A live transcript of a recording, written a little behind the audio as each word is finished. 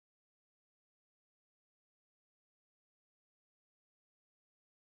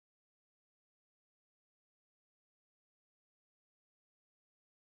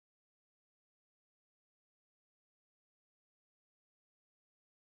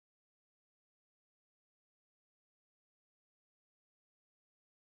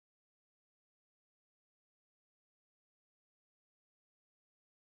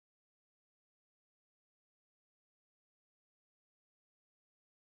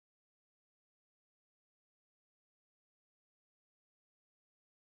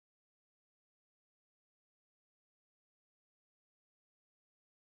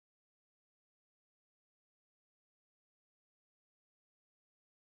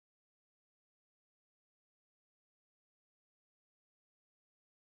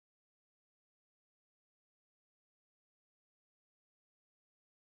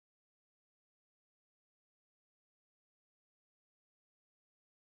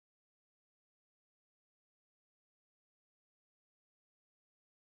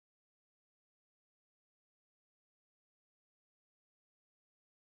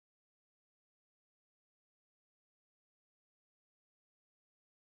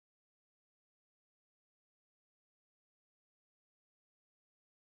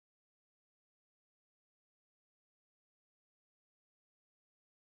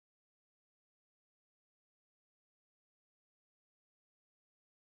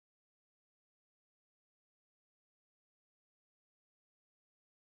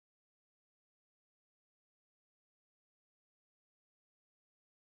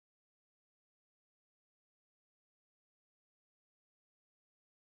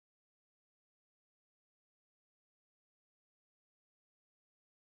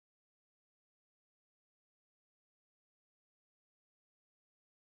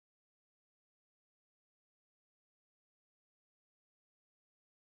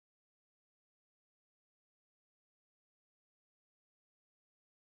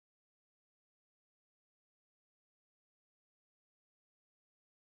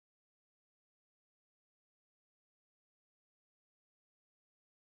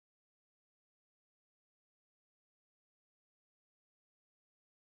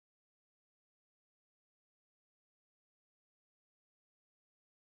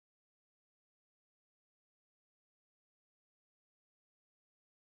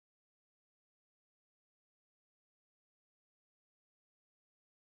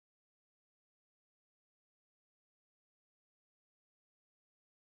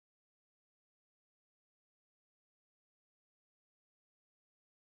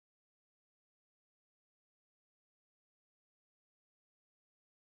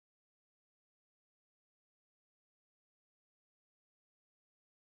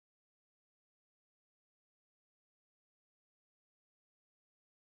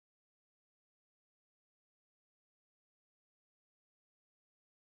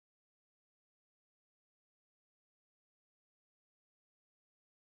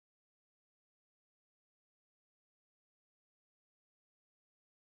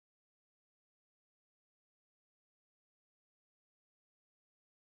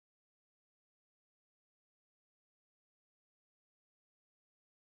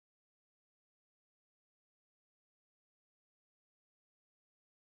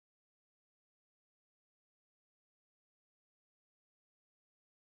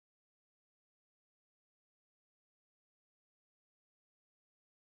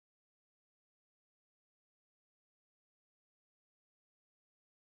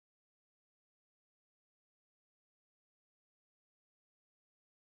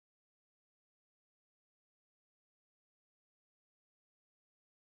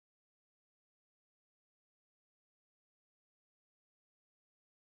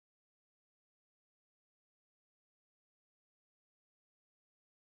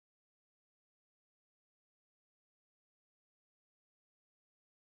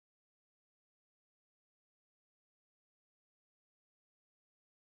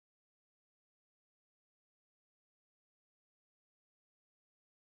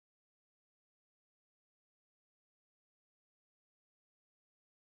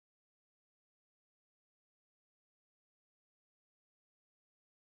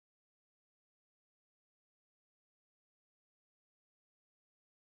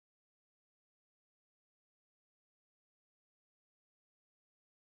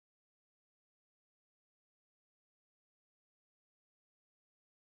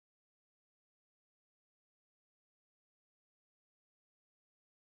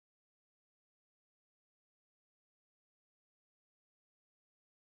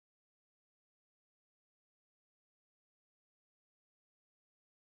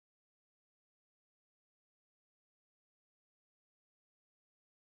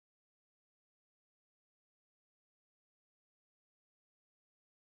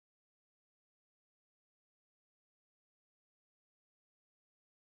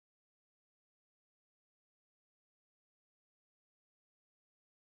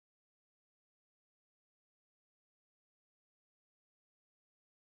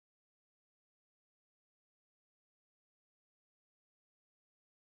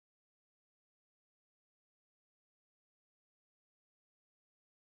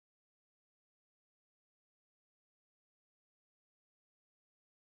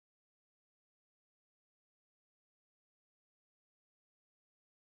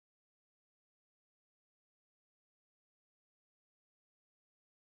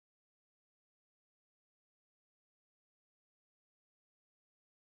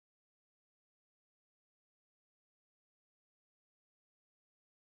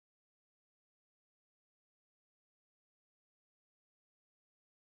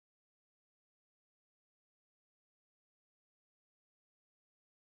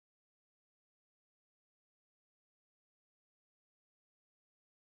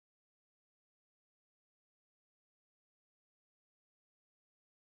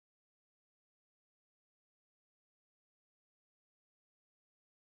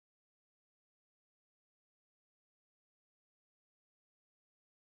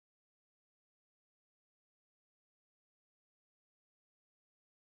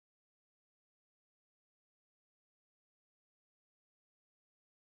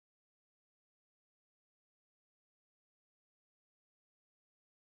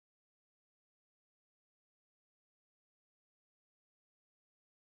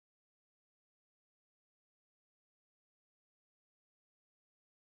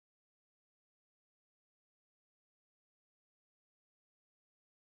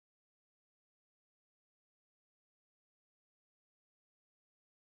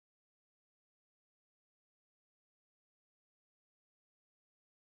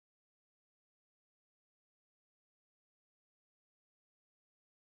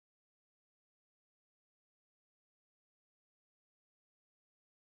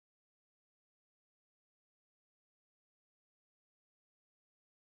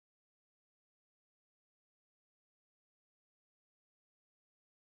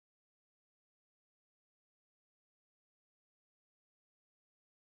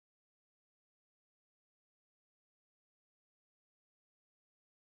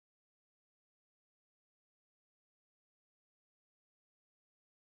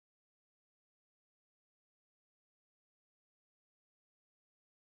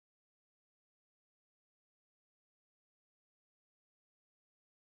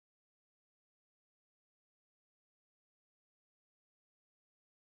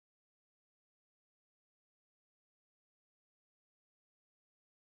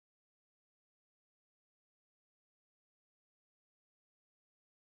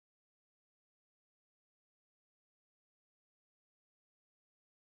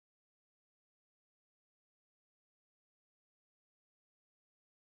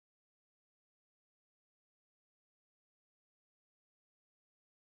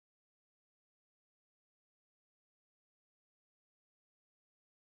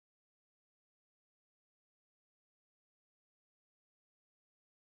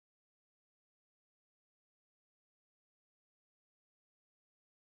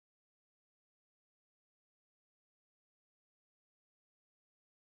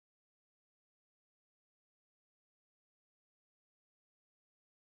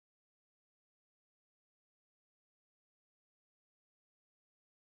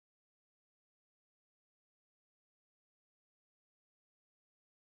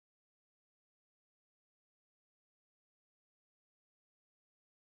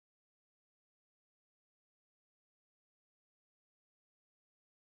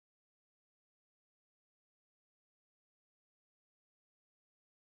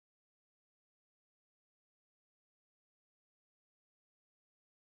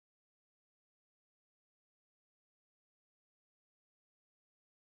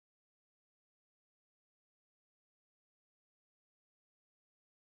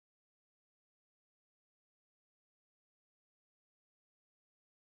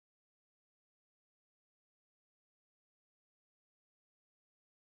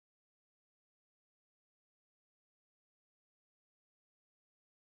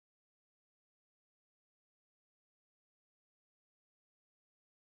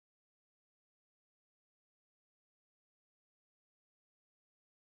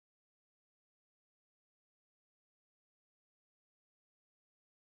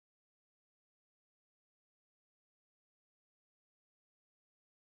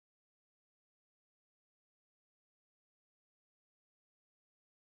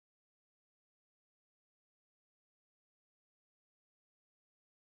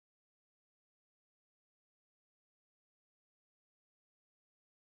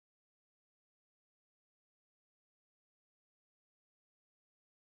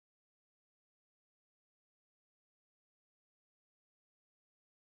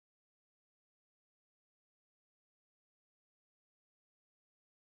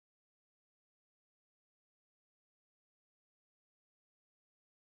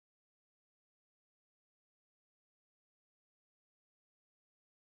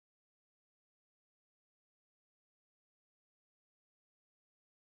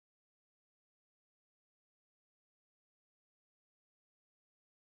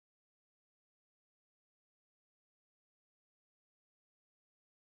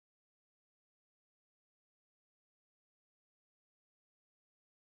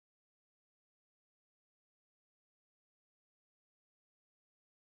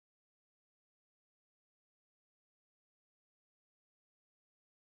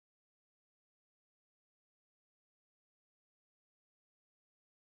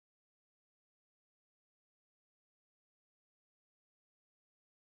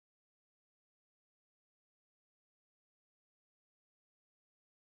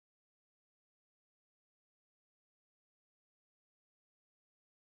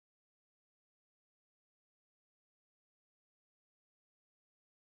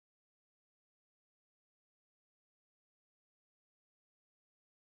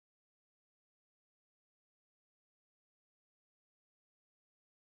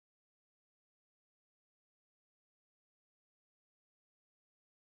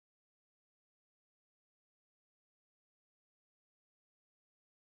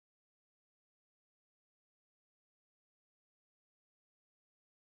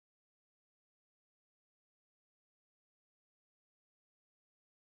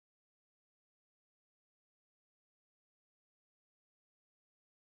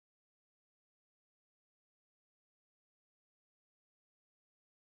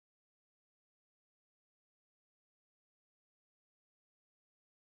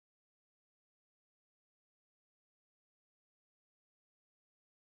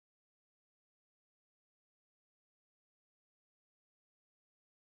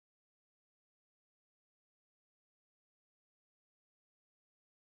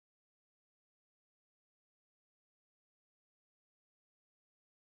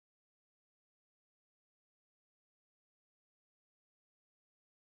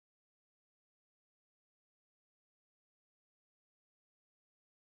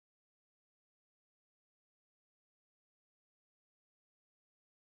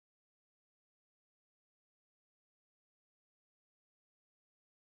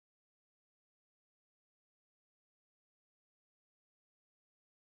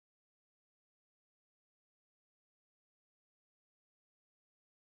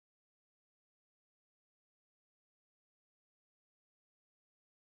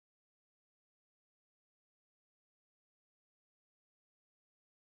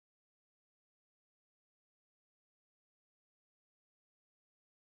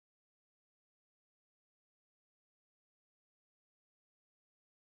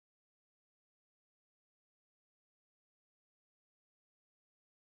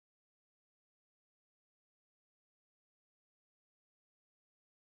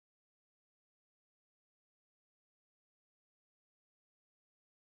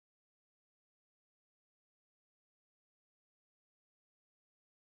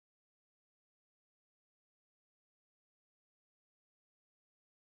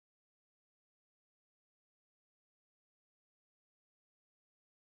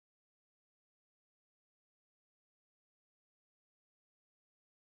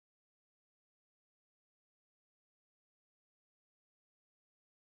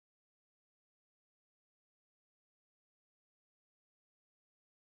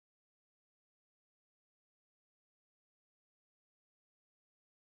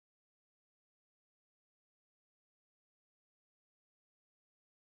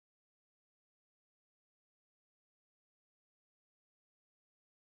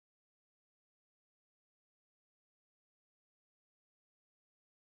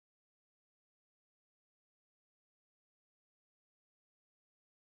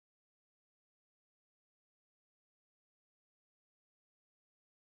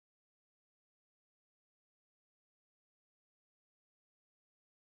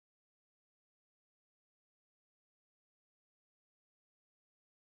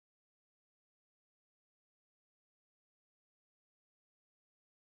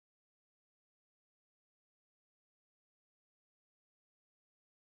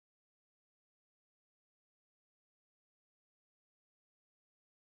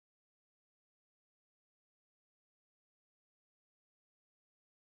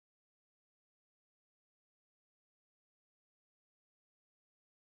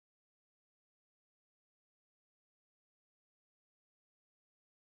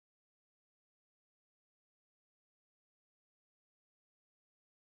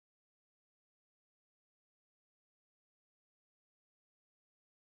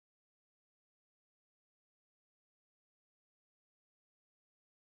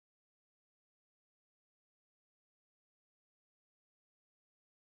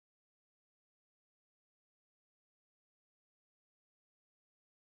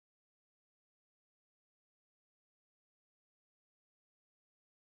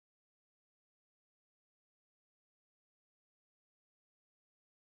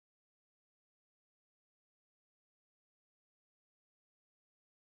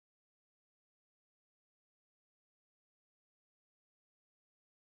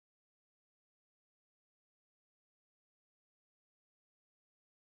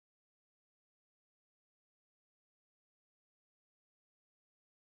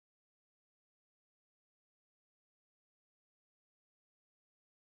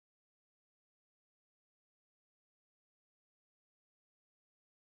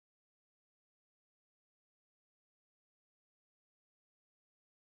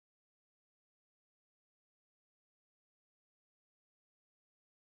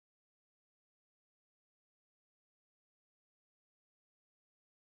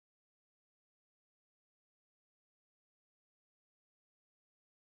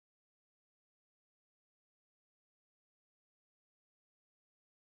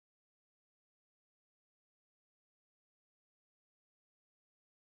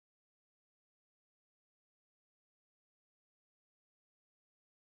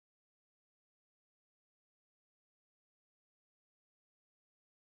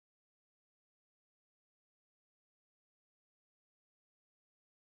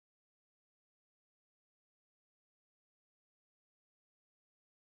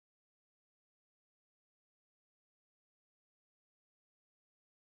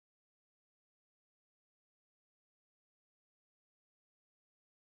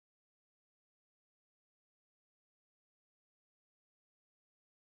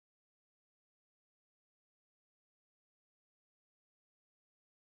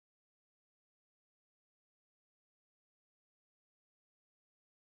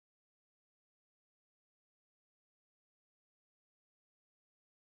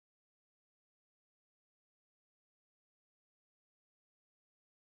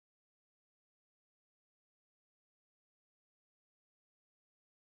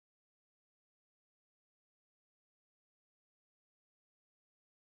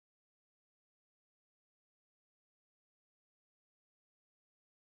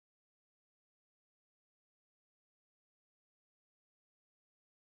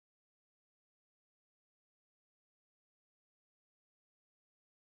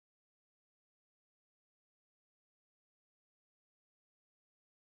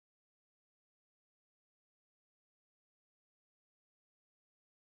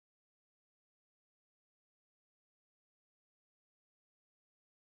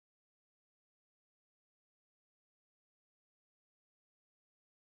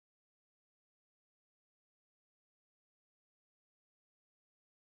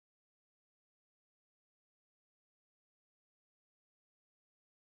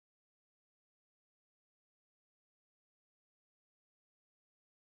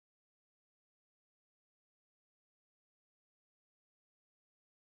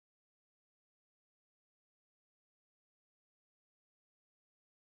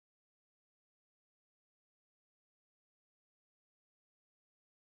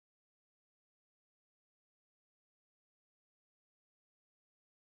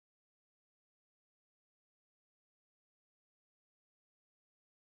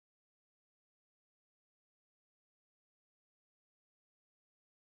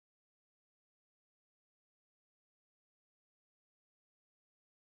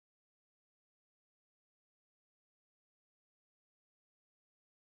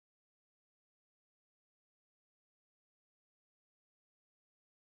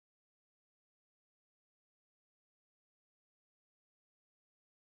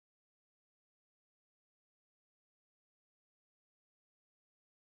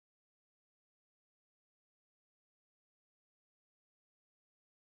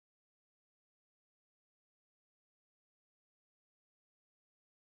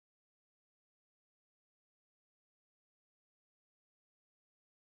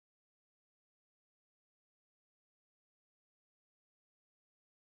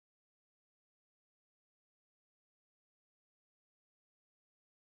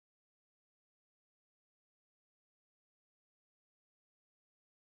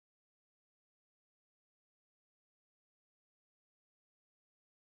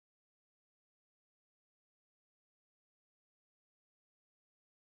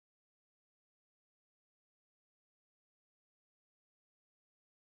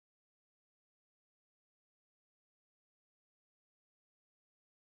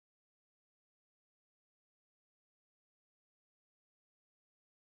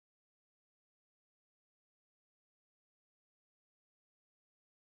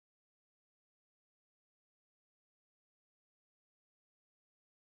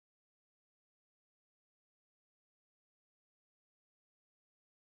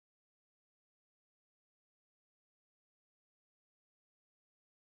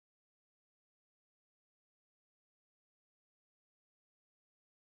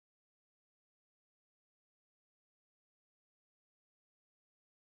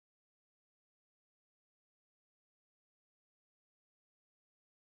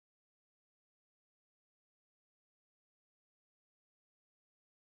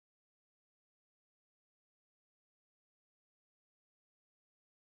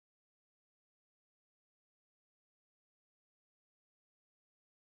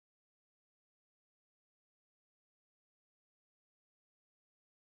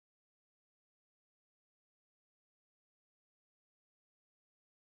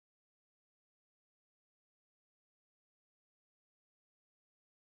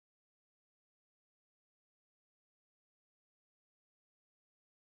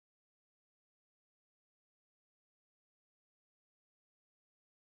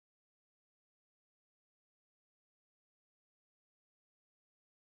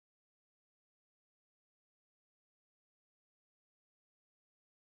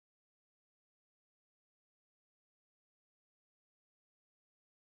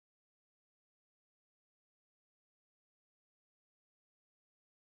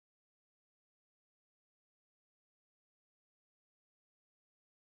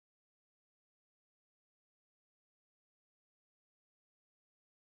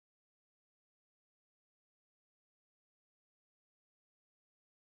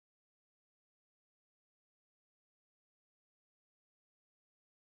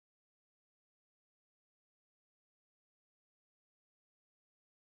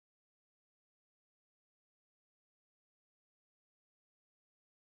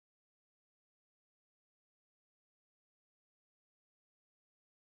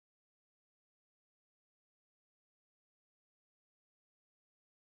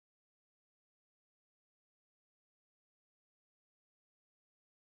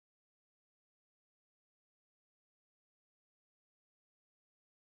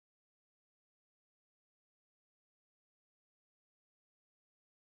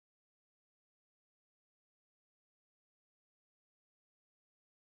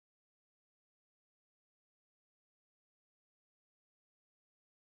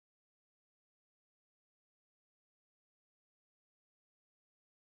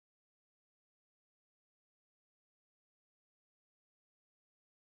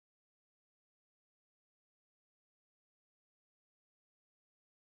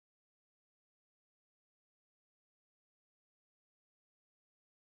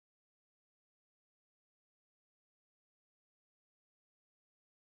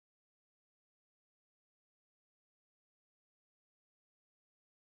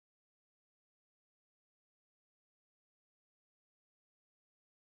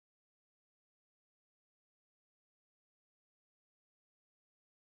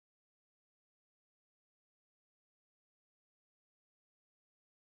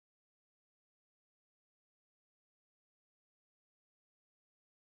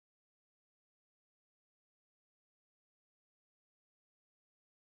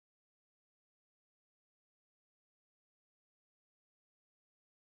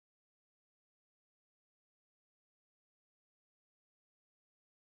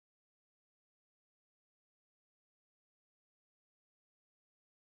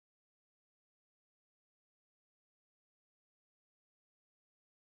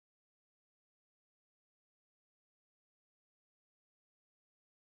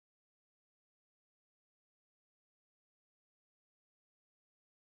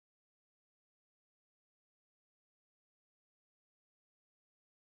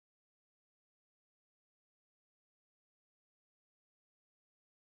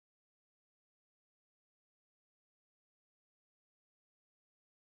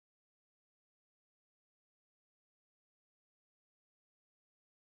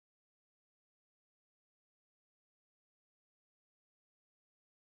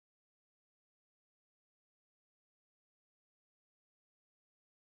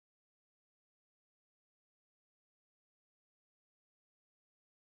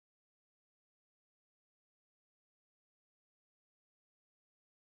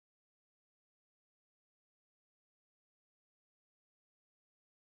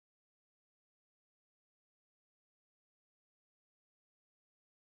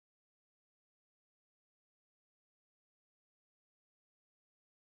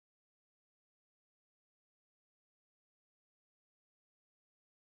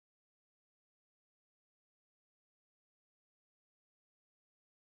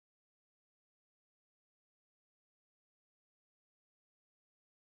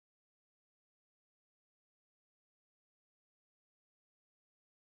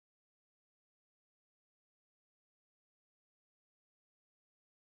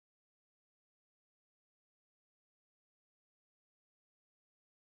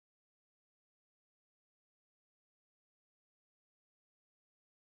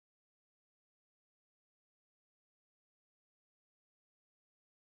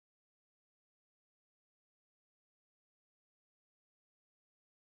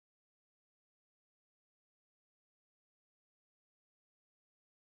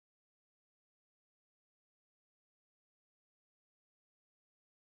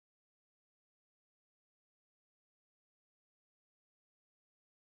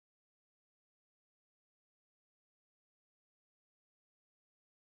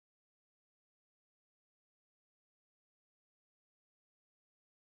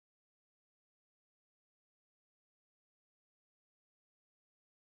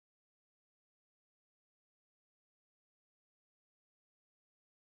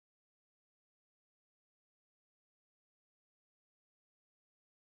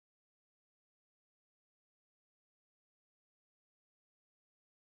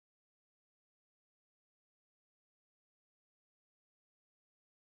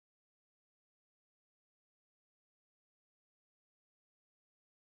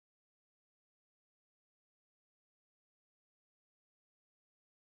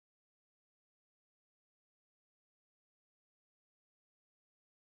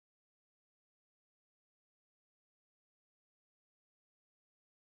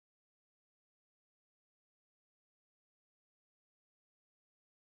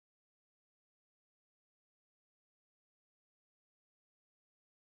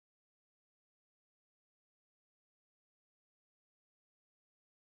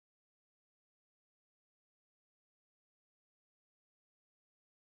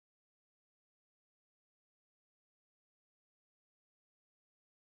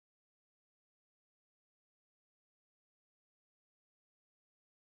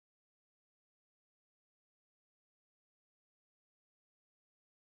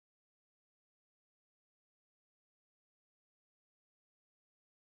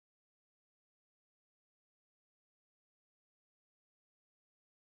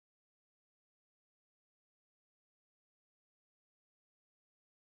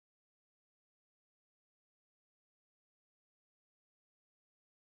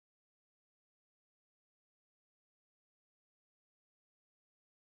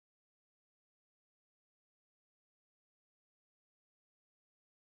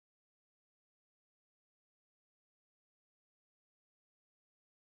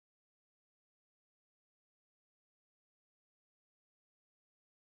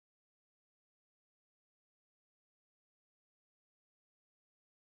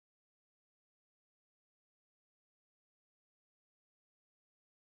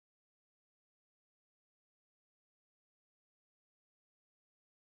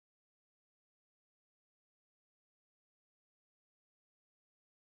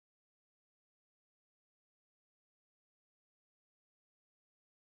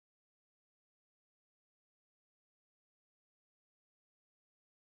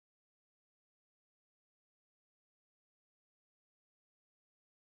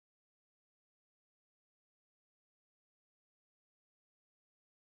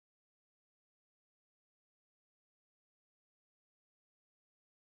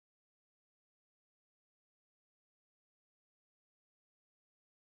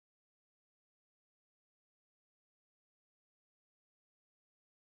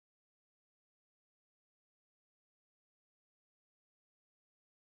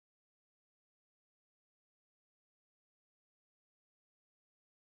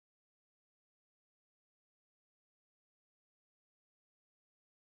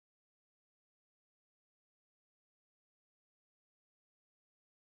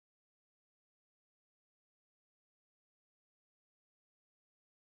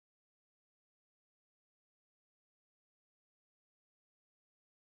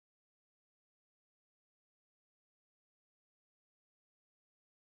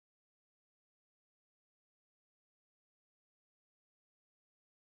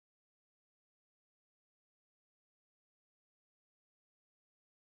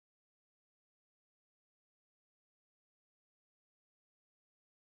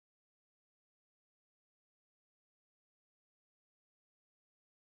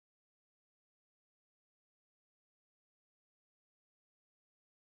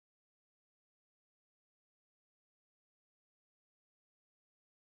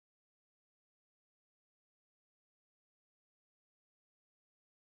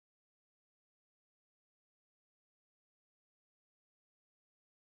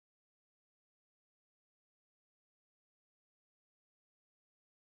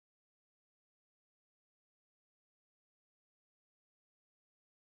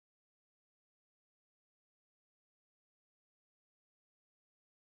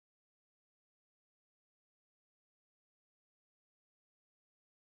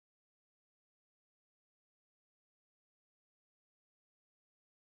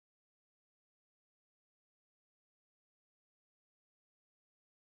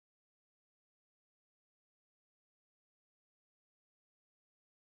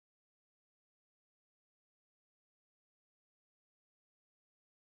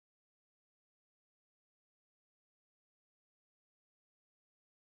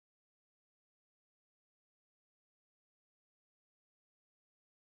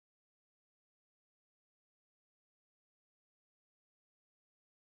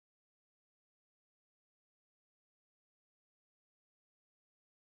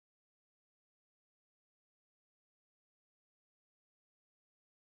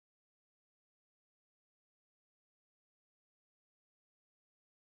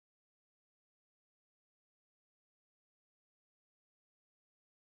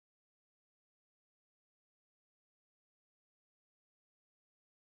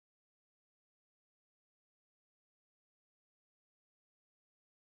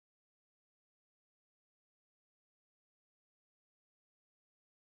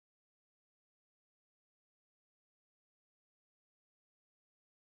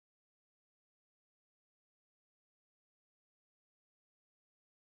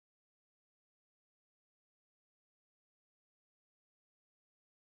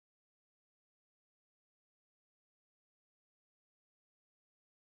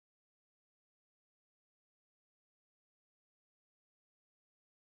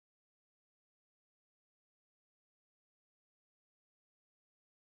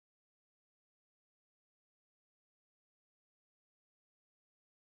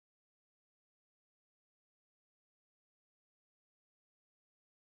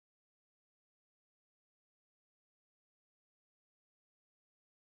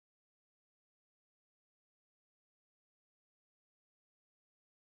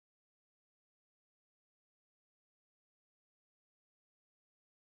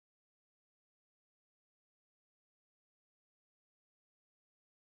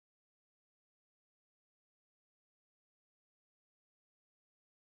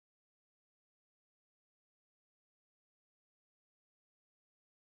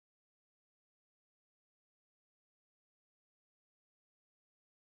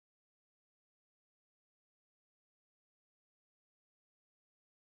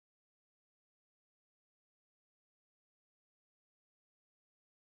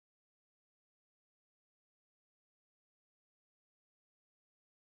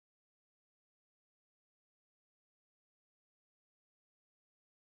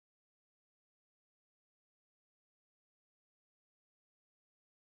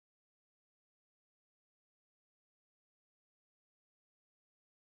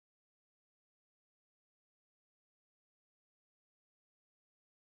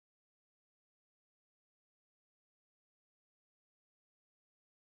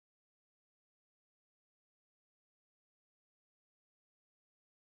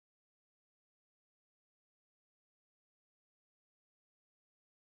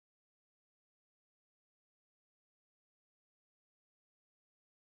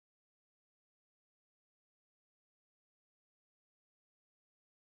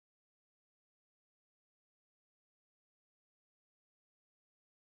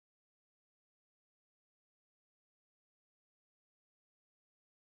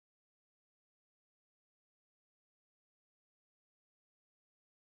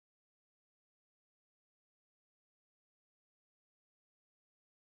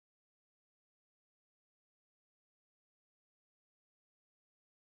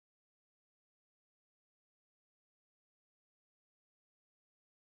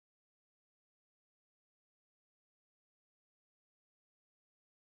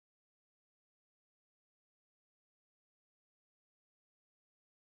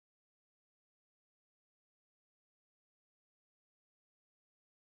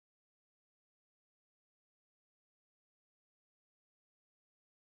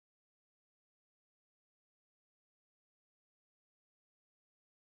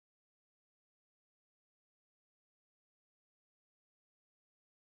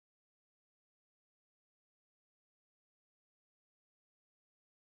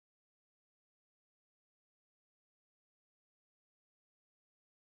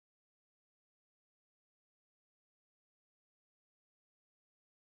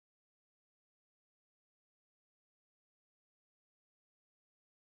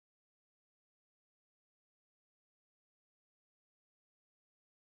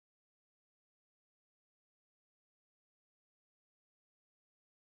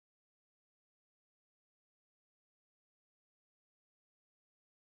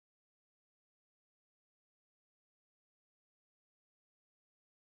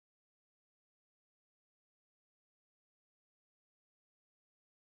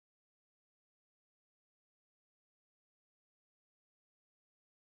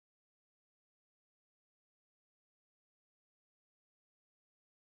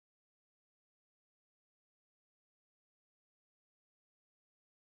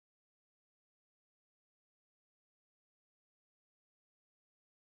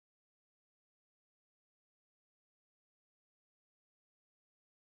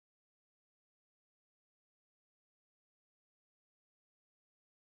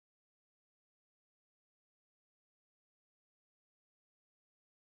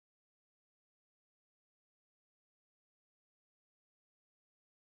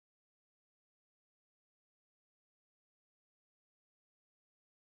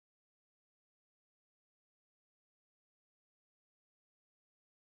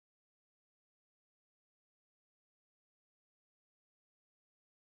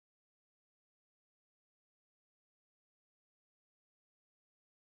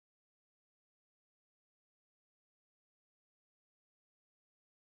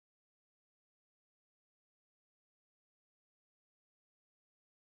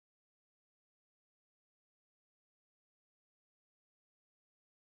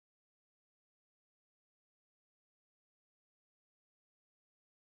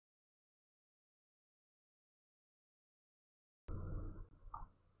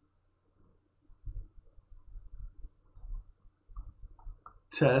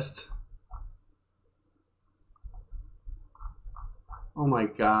Test. Oh my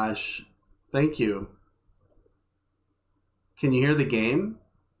gosh. Thank you. Can you hear the game?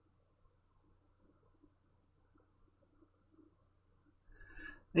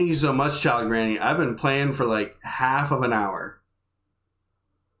 Thank you so much, Child Granny. I've been playing for like half of an hour.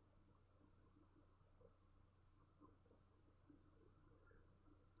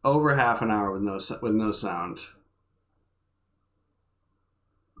 Over half an hour with no sound.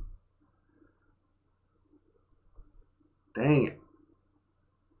 Dang it.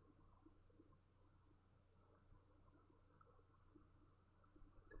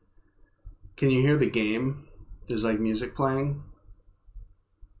 Can you hear the game? There's like music playing.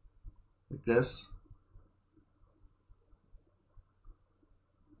 Like this.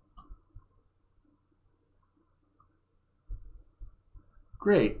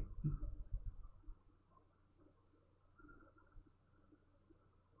 Great.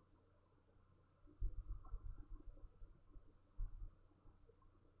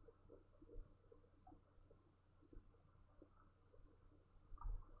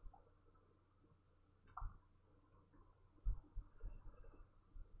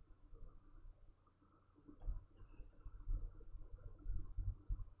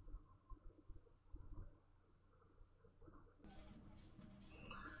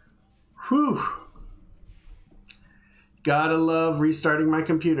 Whew. Gotta love restarting my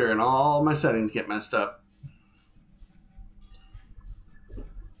computer and all my settings get messed up.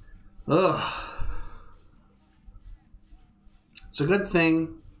 Ugh. It's a good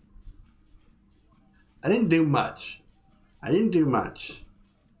thing. I didn't do much.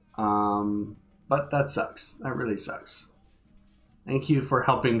 But that sucks. That really sucks. Thank you for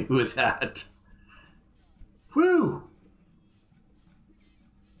helping me with that. Whew.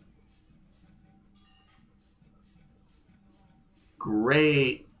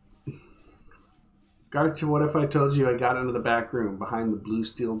 Great. Garch, what if I told you I got into the back room behind the blue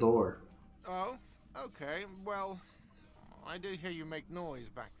steel door? Oh, okay. Well, I did hear you make noise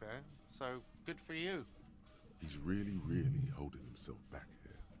back there, so good for you. He's really, really holding himself back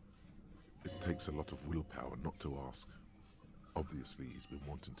here. It takes a lot of willpower not to ask. Obviously, he's been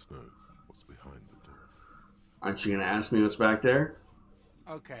wanting to know what's behind the door. Aren't you going to ask me what's back there?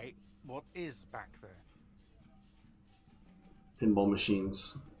 Okay, what is back there? Pinball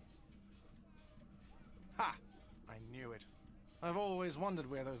machines. Ha! I knew it. I've always wondered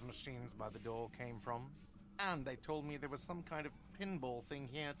where those machines by the door came from. And they told me there was some kind of pinball thing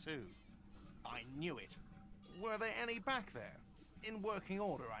here too. I knew it. Were there any back there? In working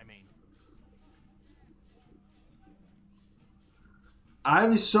order, I mean.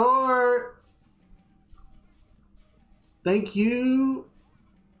 Ivysaur! Thank you.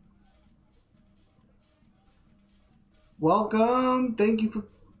 Welcome. Thank you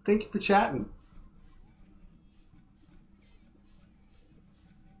for chatting.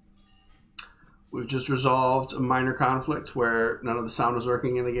 We've just resolved a minor conflict where none of the sound was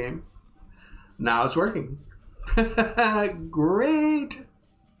working in the game. Now it's working. Great.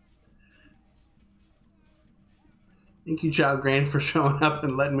 Thank you, Child Granny, for showing up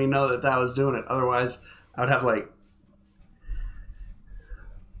and letting me know that that was doing it. Otherwise, I would have like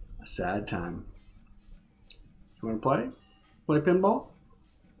a sad time. You want to play? Play pinball?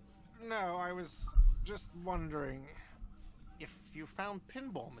 No, I was just wondering if you found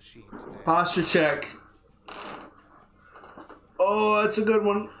pinball machines there. Posture check. Oh, that's a good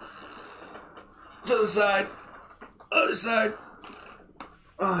one. To the side. Other side.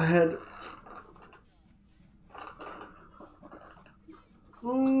 Oh, head.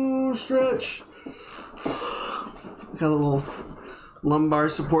 Oh, stretch. Got a little lumbar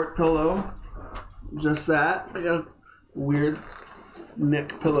support pillow. Just that. I got a weird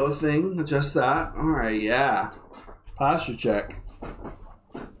neck pillow thing. Just that. Alright, yeah. Posture check.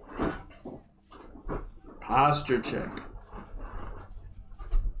 Posture check.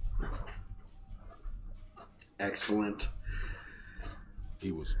 Excellent.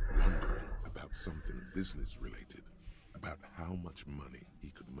 He was wondering about something business related, about how much money he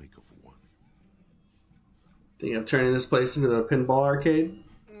could make of one. Think of turning this place into a pinball arcade?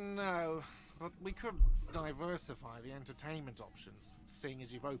 No, but we could diversify the entertainment options, seeing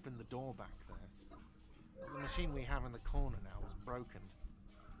as you've opened the door back there. The machine we have in the corner now is broken.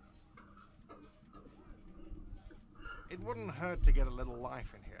 It wouldn't hurt to get a little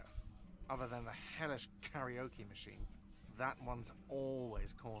life in here, other than the hellish karaoke machine. That one's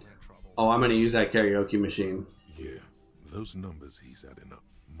always causing trouble. Oh, I'm going to use that karaoke machine. Yeah, those numbers he's adding up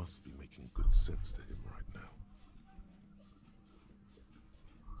must be making good sense to him right now.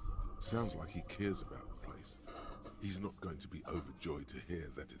 Sounds like he cares about the place. place. He's not going to be overjoyed to hear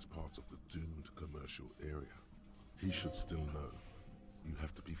that it's part of the doomed commercial area. He should still know. You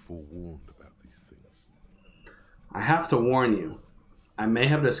have to be forewarned about these things. I have to warn you. I may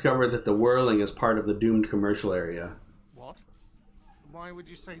have discovered that the whirling is part of the doomed commercial area. What? Why would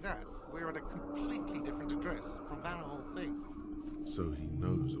you say that? We're at a completely different address from that whole thing. So he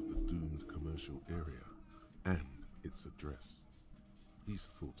knows of the doomed commercial area and its address. He's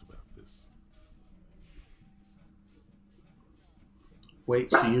thought about this.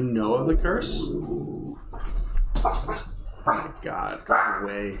 Wait, so you know of the curse? Oh my god, go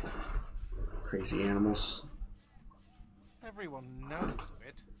away. Crazy animals. Everyone knows of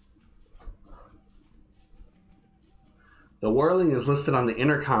it. The whirling is listed on the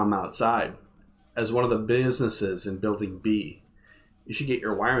intercom outside as one of the businesses in Building B. You should get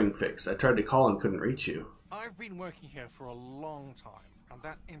your wiring fixed. I tried to call and couldn't reach you. I've been working here for a long time, and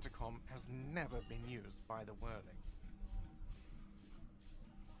that intercom has never been used by the whirling.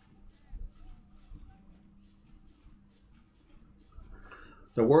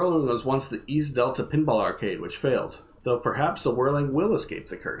 The whirling was once the East Delta Pinball Arcade, which failed, though perhaps the whirling will escape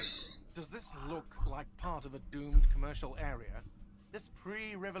the curse. Does this look like part of a doomed commercial area? This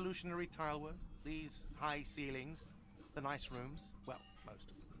pre-revolutionary tilework, these high ceilings, the nice rooms, well,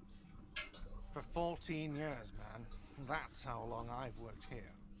 most of the rooms. For 14 years, man. That's how long I've worked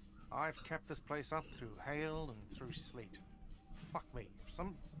here. I've kept this place up through hail and through sleet. Fuck me,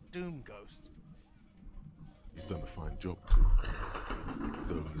 some doom ghost. He's done a fine job too.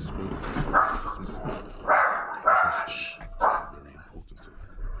 Though he's spoken dismissively before. Gosh. Very important to him.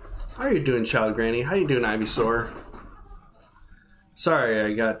 How you doing, Child Granny? How you doing, Ivysaur? Sorry,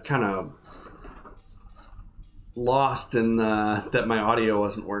 I got kind of lost in that my audio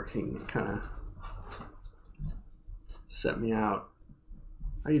wasn't working. It kind of set me out.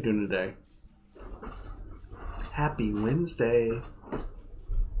 How you doing today? Happy Wednesday.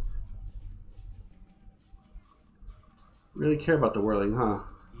 Really care about the whirling, huh?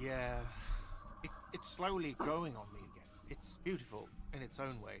 Yeah, it's slowly growing on me again. It's beautiful in its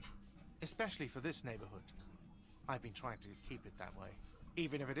own way, especially for this neighborhood. I've been trying to keep it that way,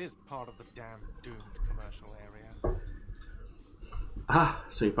 even if it is part of the damn doomed commercial area. Ah,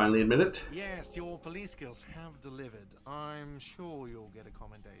 so you finally admit it? Yes, your police skills have delivered. I'm sure you'll get a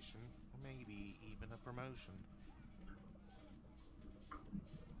commendation, maybe even a promotion.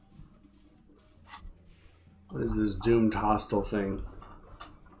 What is this doomed hostile thing?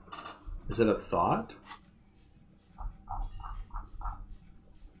 Is it a thought?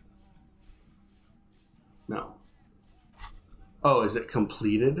 No. Oh, is it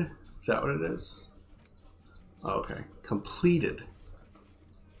completed? Is that what it is? Oh, okay. Completed.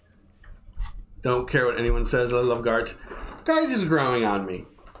 Don't care what anyone says. I love Gart. Gart is growing on me.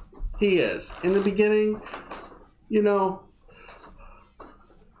 He is. In the beginning, you know,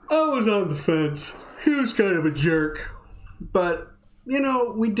 I was on the fence. He was kind of a jerk. But, you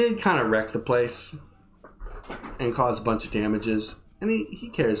know, we did kind of wreck the place and cause a bunch of damages. And he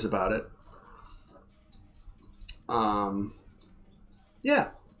cares about it. Yeah.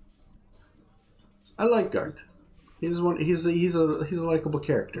 I like Gart. He's a likable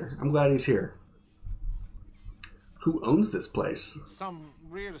character. I'm glad he's here. Who owns this place? Some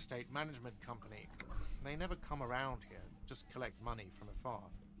real estate management company. They never come around here, just collect money from afar.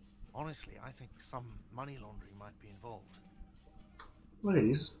 Honestly, I think some money laundering might be involved. Look at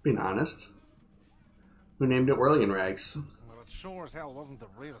he's being honest. Who named it Whirling in Rags? Well, it sure as hell wasn't the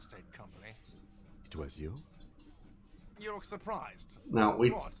real estate company. It was you? You look surprised. No,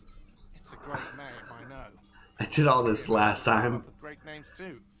 What? It's a great name, I know. I did all this last time, With great names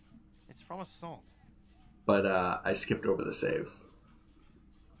too. It's from a song. but I skipped over the save.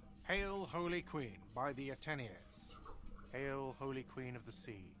 Hail, Holy Queen, by the Ateneers. Hail, Holy Queen of the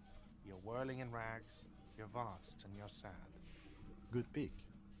Sea. You're whirling in rags, you're vast and you're sad. Good pick.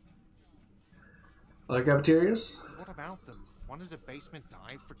 Other cafeterias? What about them? One is a basement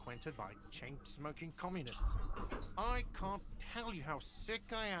dive frequented by chain-smoking communists. I can't tell you how sick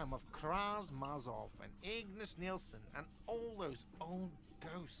I am of Kraz Mazov and Ignis Nielsen and all those old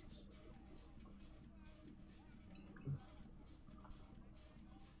ghosts.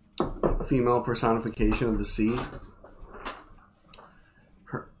 Female personification of the sea.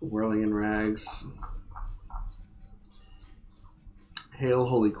 Her whirling in rags. Hail,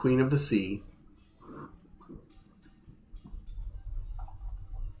 Holy Queen of the Sea.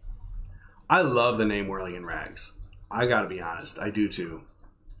 I love the name Whirling in Rags. I gotta be honest, I do too.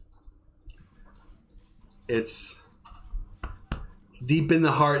 It's deep in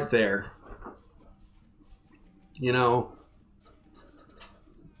the heart there. You know,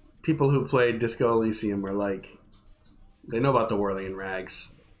 people who played Disco Elysium are like, they know about the whirling in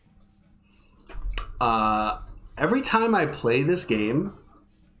rags. Every time I play this game,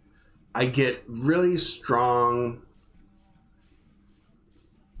 I get really strong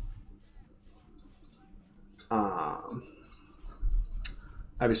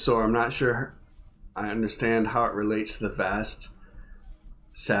Ivysaur, I'm not sure I understand how it relates to the vast,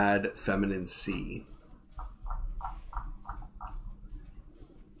 sad, feminine sea.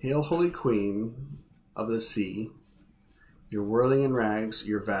 Hail, Holy Queen of the sea. You're whirling in rags,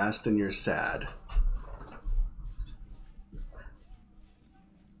 you're vast and you're sad.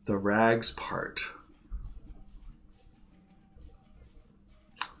 The rags part.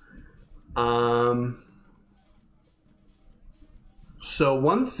 So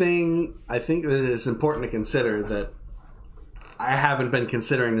one thing I think that is important to consider that I haven't been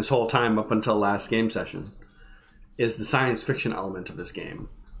considering this whole time up until last game session is the science fiction element of this game,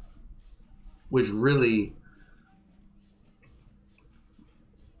 which really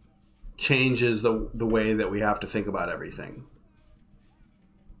changes the way that we have to think about everything.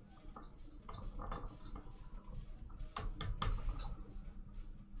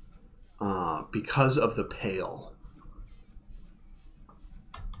 Because of the Pale.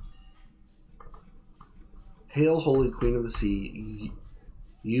 Hail, Holy Queen of the Sea,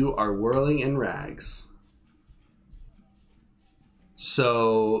 you are whirling in rags.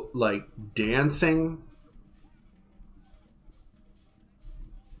 So, like, dancing.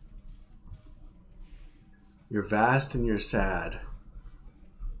 You're vast and you're sad.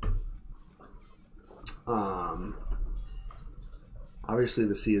 Obviously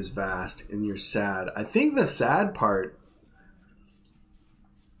the sea is vast and you're sad. I think the sad part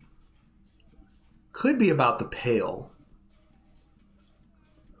could be about the Pale.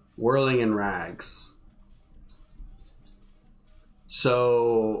 Whirling in rags.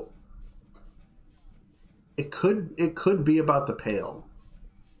 So it could be about the Pale.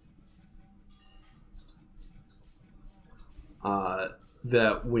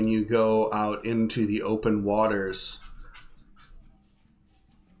 That when you go out into the open waters,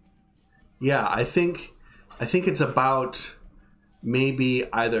 yeah, I think it's about maybe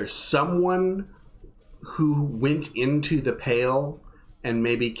either someone who went into the Pale and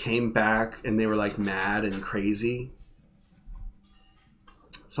maybe came back and they were like mad and crazy.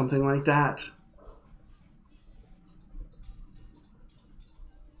 Something like that.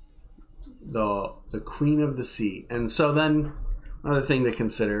 The Queen of the Sea. And so then another thing to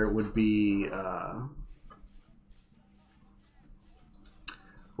consider would be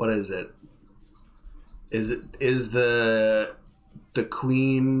what is it? Is the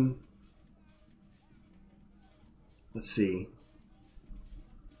Queen, let's see.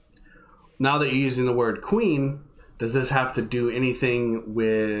 Now that you're using the word queen, does this have to do anything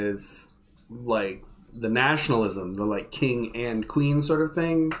with like the nationalism, the like king and queen sort of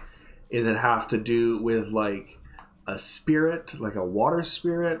thing? Does it have to do with like a spirit, like a water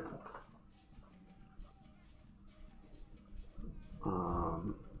spirit?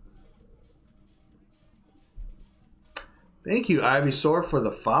 Thank you, Ivysaur, for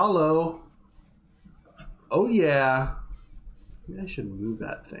the follow. Oh yeah. Maybe I should move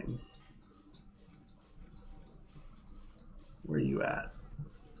that thing. Where are you at?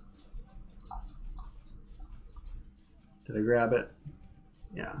 Did I grab it?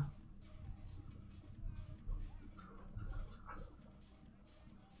 Yeah.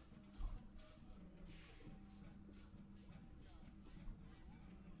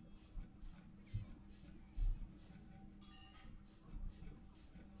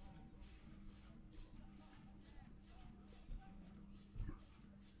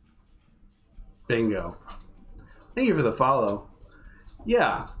 Bingo. Thank you for the follow.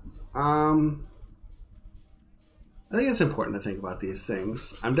 Yeah. I think it's important to think about these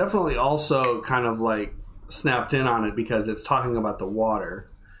things. I'm definitely also kind of like snapped in on it because it's talking about the water,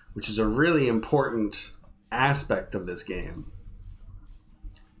 which is a really important aspect of this game.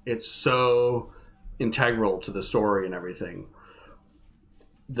 It's so integral to the story and everything.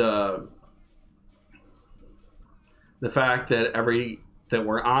 The fact that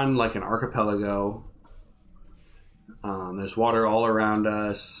we're on like an archipelago. There's water all around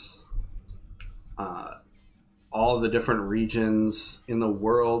us. All of the different regions in the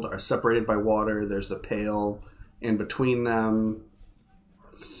world are separated by water. There's the Pale in between them.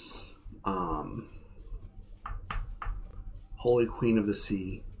 Holy Queen of the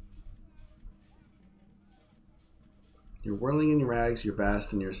Sea. You're whirling in your rags, you're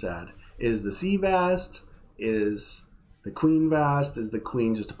vast and you're sad. Is the sea vast? Is the Queen vast? Is the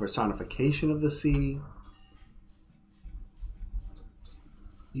Queen just a personification of the sea?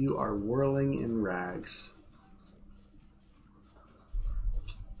 You are whirling in rags.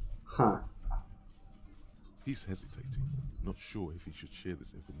 Huh. He's hesitating, not sure if he should share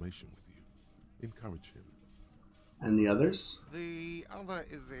this information with you. Encourage him. And the others? The other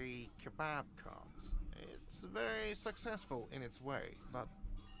is a kebab cart. It's very successful in its way, but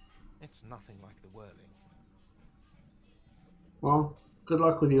it's nothing like the whirling. Well, good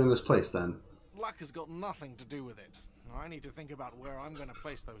luck with you in this place then. Luck has got nothing to do with it. I need to think about where I'm going to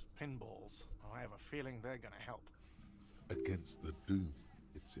place those pinballs. I have a feeling they're going to help. Against the doom,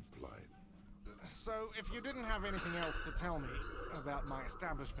 it's implied. So, if you didn't have anything else to tell me about my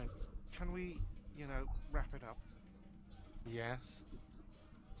establishment, can we, wrap it up? Yes?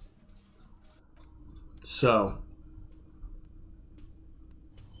 So,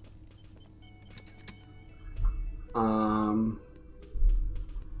 I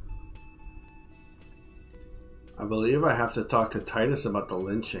believe I have to talk to Titus about the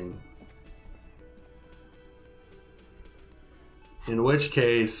lynching. In which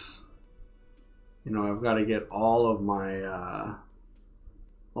case, I've got to get all my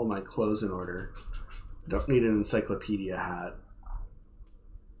clothes in order. Don't need an encyclopedia hat.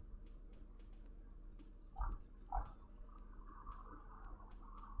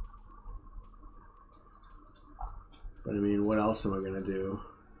 But I mean, what else am I gonna do?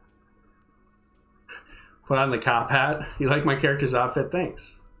 Put on the cop hat. You like my character's outfit?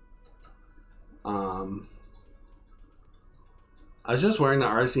 Thanks. I was just wearing the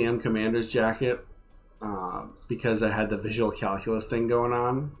RCM commander's jacket because I had the visual calculus thing going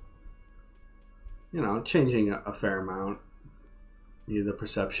on. Changing a fair amount. Needed the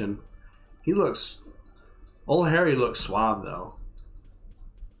perception. Old Harry looks suave though.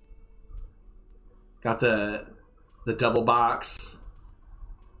 Got the double box.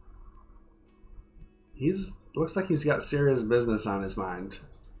 Looks like he's got serious business on his mind.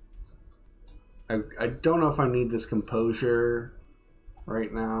 I don't know if I need this composure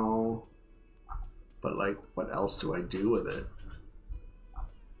right now, but what else do I do with it?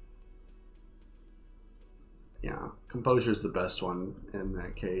 Yeah, composure's the best one in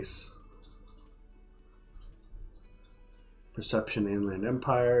that case. Perception, Inland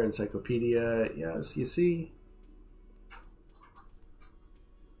Empire, Encyclopedia. Yes, you see.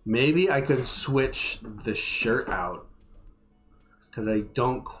 Maybe I could switch the shirt out because I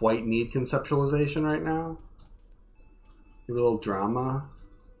don't quite need conceptualization right now. Maybe a little drama.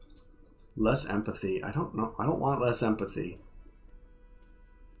 Less empathy. I don't know. I don't want less empathy.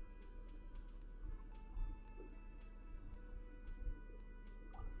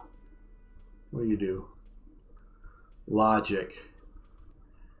 What do you do? Logic.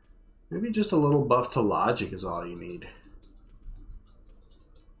 Maybe just a little buff to logic is all you need.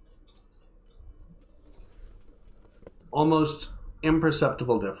 Almost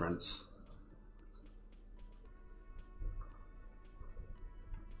imperceptible difference.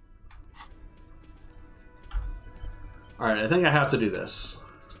 All right, I think I have to do this.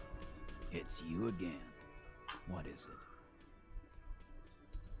 It's you again. What is it?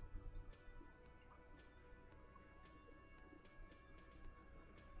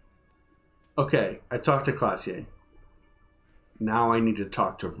 Okay, I talked to Classier. Now I need to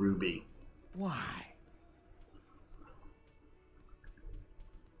talk to Ruby. Why?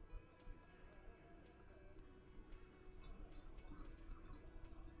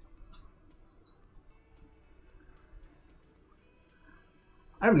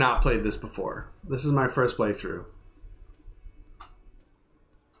 I have not played this before. This is my first playthrough.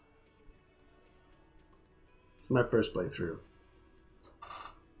 It's my first playthrough.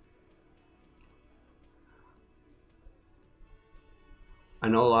 I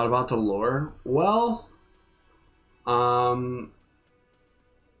know a lot about the lore. Well,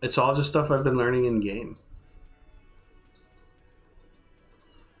 it's all just stuff I've been learning in game.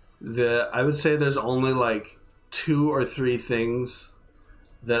 I would say there's only like 2 or 3 things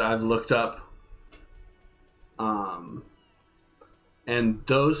that I've looked up. And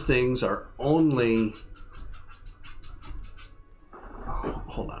those things are only... Oh,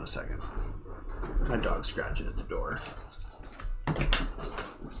 hold on a second. My dog's scratching at the door.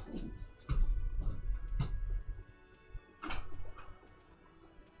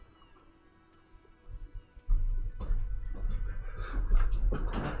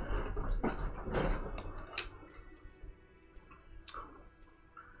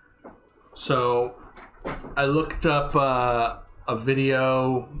 So I looked up a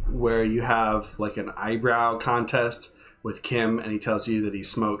video where you have like an eyebrow contest with Kim and he tells you that he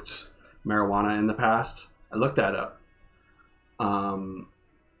smoked marijuana in the past. I looked that up.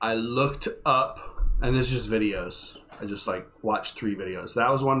 I looked up And this is just videos. I just like watched 3 videos.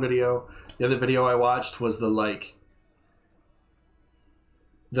 That was one video. The other video I watched was the like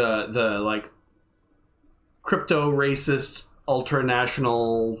crypto racist ultra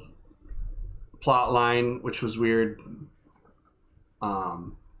national plot line, which was weird.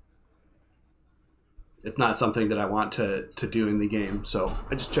 It's not something that I want to do in the game, so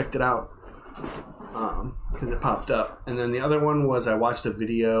I just checked it out because it popped up. And then the other one was I watched a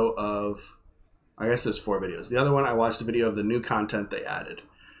video of, I guess there's 4 videos. The other one I watched a video of the new content they added.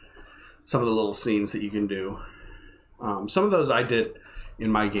 Some of the little scenes that you can do. Some of those I did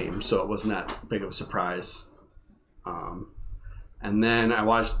in my game, so it wasn't that big of a surprise. And then I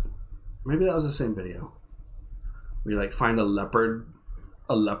watched, maybe that was the same video. We like find a leopard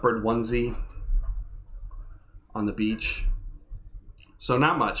onesie on the beach. So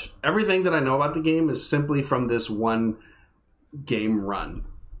not much. Everything that I know about the game is simply from this one game run.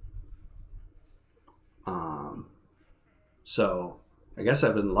 So I guess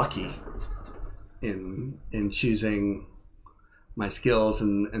I've been lucky in choosing my skills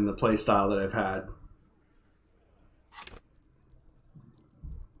and the play style that I've had,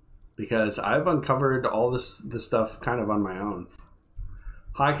 because I've uncovered all this stuff kind of on my own.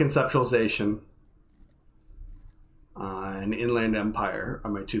 High Conceptualization and Inland Empire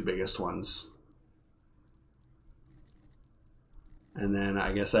are my 2 biggest ones. And then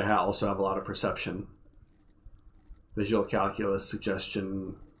I guess I also have a lot of Perception. Visual Calculus,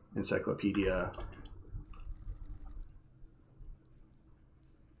 Suggestion, Encyclopedia.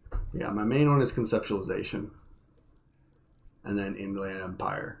 Yeah, my main one is Conceptualization. And then Inland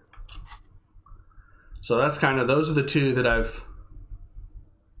Empire. So that's kind of, those are the 2 that I've,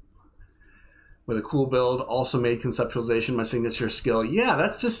 with a cool build, also made Conceptualization my signature skill. Yeah,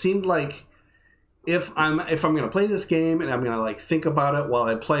 that's just seemed like if I'm going to play this game and I'm going to like think about it while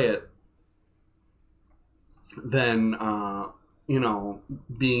I play it, then you know,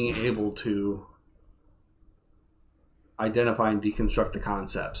 being able to identify and deconstruct the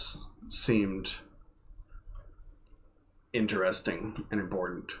concepts seemed interesting and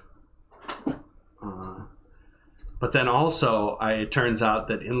important. But then also, it turns out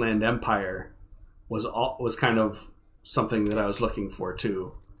that Inland Empire was kind of something that I was looking for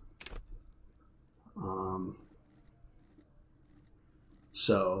too.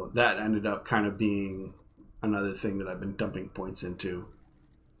 So that ended up kind of being another thing that I've been dumping points into.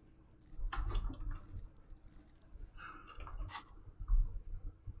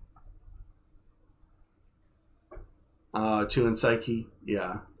 Two in Psyche,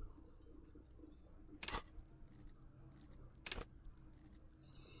 yeah.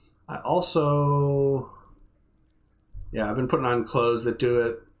 I also, yeah, I've been putting on clothes that do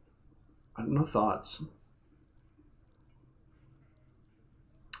it. I have no thoughts.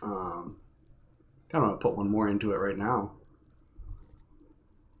 Kind of want to put one more into it right now.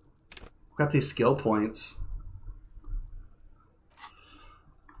 I've got these skill points.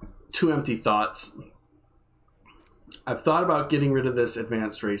 2 empty thoughts. I've thought about getting rid of this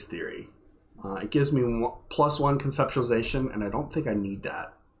advanced race theory. It gives me +1 conceptualization, and I don't think I need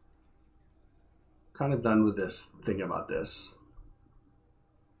that. Kind of done with this, thinking about this.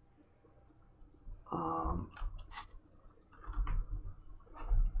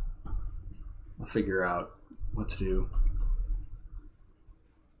 I'll figure out what to do.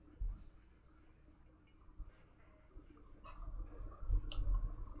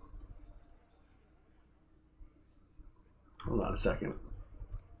 Hold on a second.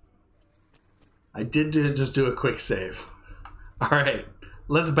 I did just do a quick save. All right,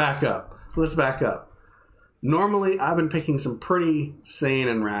 let's back up. Let's back up. Normally, I've been picking some pretty sane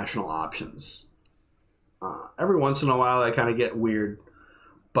and rational options. Every once in a while, I kind of get weird,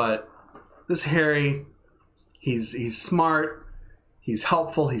 but this Harry, he's smart, he's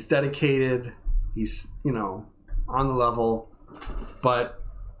helpful, he's dedicated, he's, you know, on the level, but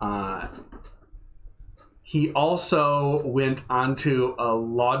he also went onto a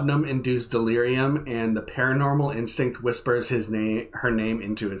laudanum-induced delirium, and the paranormal instinct whispers her name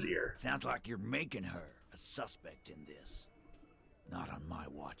into his ear. Sounds like you're making her a suspect in this. Not on my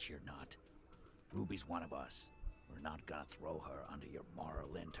watch, you're not. Ruby's one of us. We're not gonna throw her under your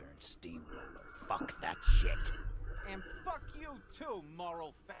moral intern steamroller. Fuck that shit. And fuck you too,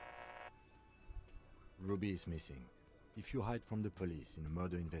 moral Ruby is missing. If you hide from the police in a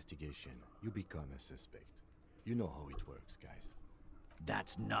murder investigation, you become a suspect. You know how it works, guys.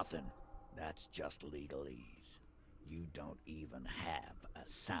 That's nothing. That's just legalese. You don't even have a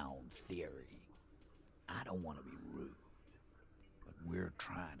sound theory. I don't want to be rude, but we're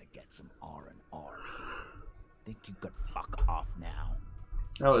trying to get some R&R here. Think you could fuck off now?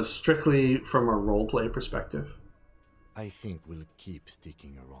 That was strictly from a roleplay perspective. I think we'll keep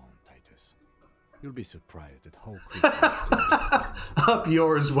sticking around, Titus. You'll be surprised at how quickly... Up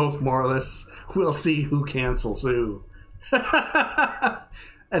yours, woke moralists. We'll see who cancels who. That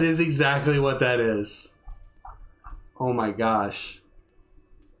is exactly what that is. Oh my gosh.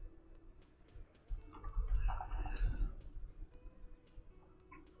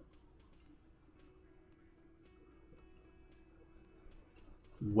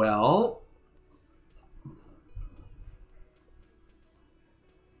 Well,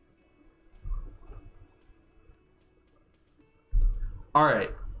 all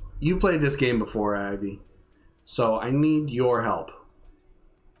right. You played this game before, Ivy, so I need your help.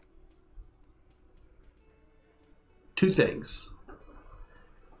 Two things.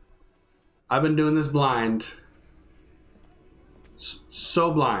 I've been doing this blind.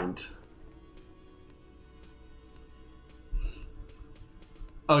 So blind.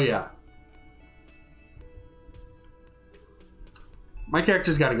 Oh, yeah. My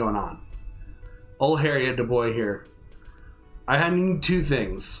character's got it going on. Old Harriet DuBois here. I need two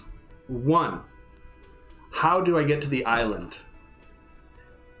things. One, how do I get to the island?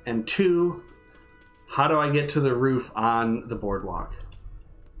 And two, how do I get to the roof on the boardwalk?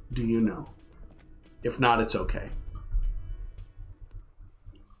 Do you know? If not, it's okay.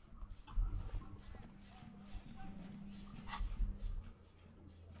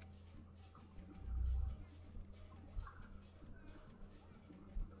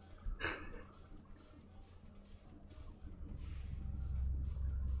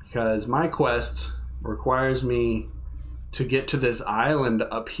 Because my quest requires me to get to this island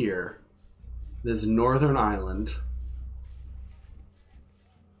up here. This northern island.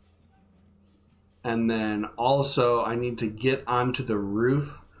 And then also I need to get onto the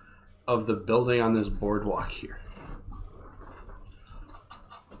roof of the building on this boardwalk here.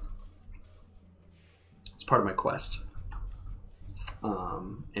 It's part of my quest.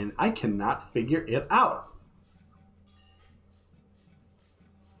 And I cannot figure it out.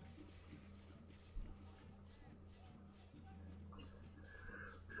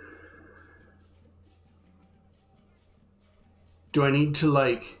 Do I need to,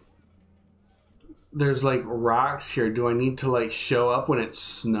 like... There's, like, rocks here. Do I need to, like, show up when it's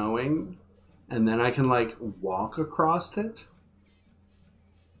snowing? And then I can, like, walk across it?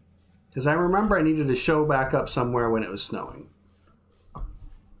 Because I remember I needed to show back up somewhere when it was snowing.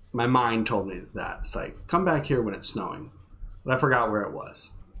 My mind told me that. It's like, come back here when it's snowing. But I forgot where it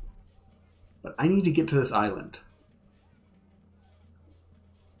was. But I need to get to this island.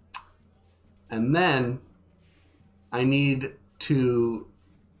 And then I need to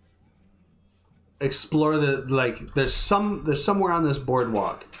explore the, like, there's somewhere on this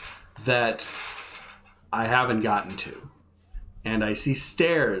boardwalk that I haven't gotten to. And I see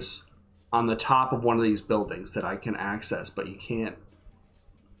stairs on the top of one of these buildings that I can access, but you can't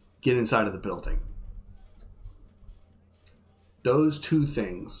get inside of the building. Those two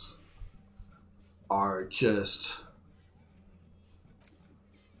things are just...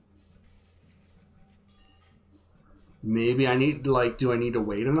 Maybe I need, like, do I need to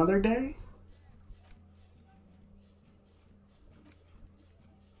wait another day?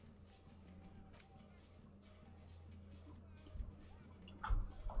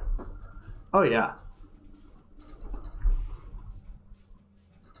 Oh, yeah.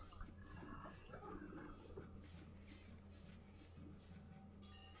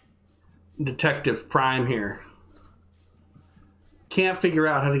 Detective Prime here. Can't figure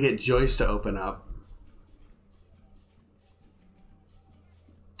out how to get Joyce to open up.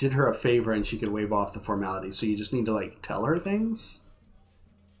 Did her a favor and she could waive off the formality. So you just need to, like, tell her things?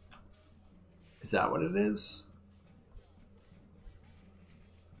 Is that what it is?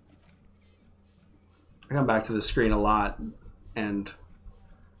 I come back to the screen a lot and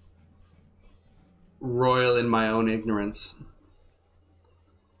roil in my own ignorance.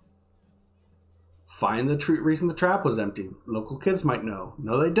 Find the reason the trap was empty. Local kids might know.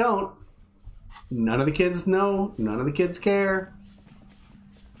 No, they don't. None of the kids know. None of the kids care.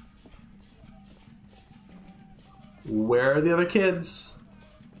 Where are the other kids?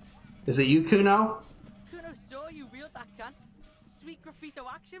 Is it you, Kuno? Kuno saw you wield that can. Sweet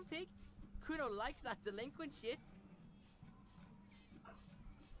Graffiso action pig. Kuno likes that delinquent shit.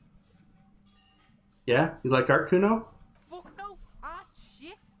 Yeah? You like art, Kuno? Fuck no. Ah,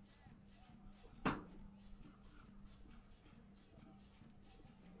 shit.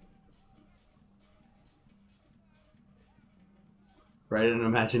 Write in an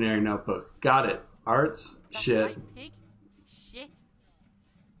imaginary notebook. Got it. Arts, That's shit. right, pig. Shit.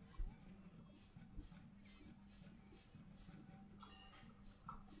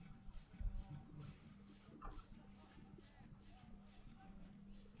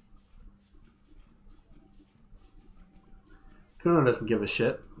 Kuno doesn't give a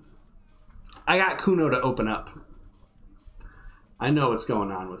shit. I got Kuno to open up. I know what's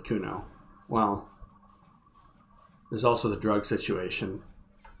going on with Kuno. Well, there's also the drug situation.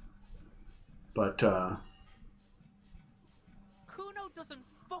 But, Kuno doesn't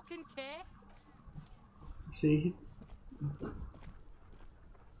fucking care. see?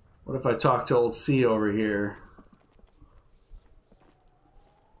 What if I talk to old C over here?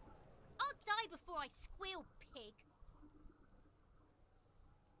 I'll die before I squeal, pig.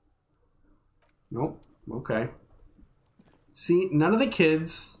 Nope. Okay. See, none of the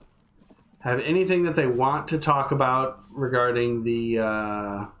kids have anything that they want to talk about regarding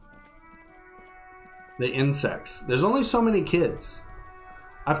the insects. There's only so many kids.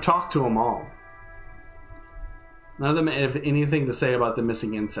 I've talked to them all. None of them have anything to say about the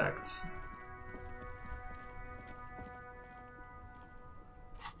missing insects.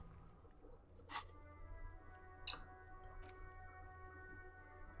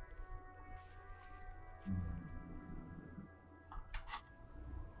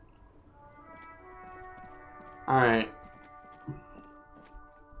 Alright.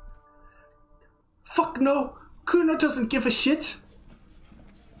 Fuck no! Kuno doesn't give a shit!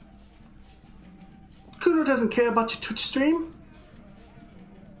 Kuno doesn't care about your Twitch stream?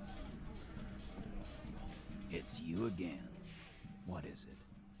 It's you again. What is it?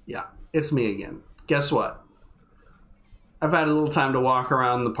 Yeah, it's me again. Guess what? I've had a little time to walk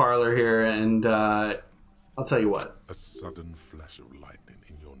around the parlor here, and I'll tell you what. A sudden flash of lightning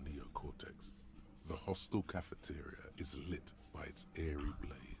in your neocortex. The hostel cafeteria is lit by its airy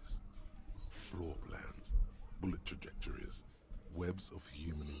blaze. Floor plans, bullet trajectories, webs of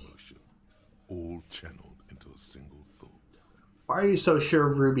human emotion, all channeled into a single thought. Why are you so sure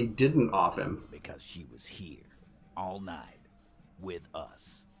Ruby didn't off him? Because she was here, all night, with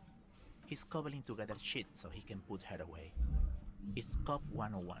us. He's cobbling together shit so he can put her away. It's Cop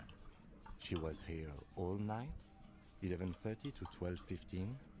 101. She was here all night? 11:30 to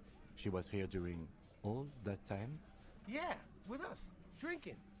 12:15? She was here during all that time? Yeah, with us,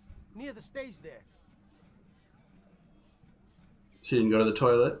 drinking, near the stage there. She didn't go to the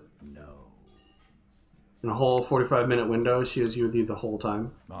toilet? No. In a whole 45-minute window, she was with you the whole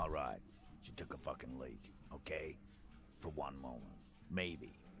time? All right. She took a fucking leak, okay? For one moment.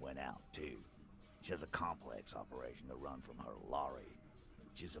 Maybe went out, too. She has a complex operation to run from her lorry.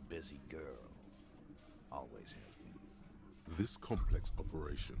 She's a busy girl. Always has been. This complex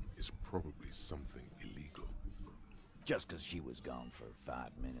operation is probably something illegal. Just because she was gone for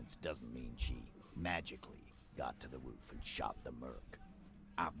 5 minutes doesn't mean she magically got to the roof and shot the merc.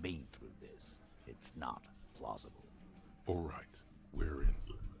 I've been through this. It's not plausible. All right, we're in.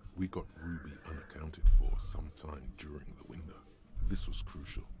 We got Ruby unaccounted for sometime during the window. This was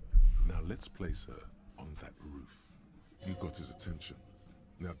crucial. Now let's place her on that roof. You got his attention.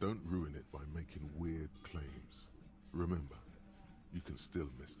 Now don't ruin it by making weird claims. Remember, you can still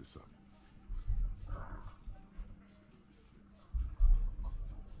mess this up.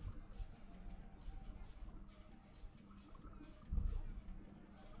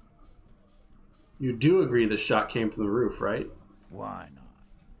 You do agree the shot came from the roof, right? Why not?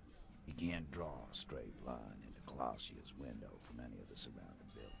 You can't draw a straight line into Clausia's window from any of the surrounding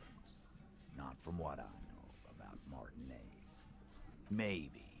buildings. Not from what I know about Martinez.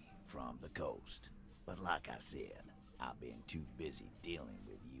 Maybe from the coast. But like I said, I've been too busy dealing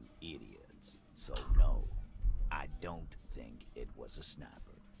with you idiots. So no, I don't think it was a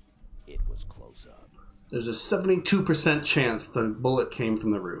sniper. It was close up. There's a 72% chance the bullet came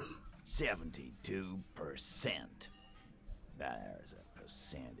from the roof. 72%. There's a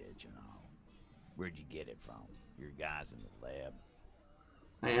percentage and all. Where'd you get it from? Your guys in the lab?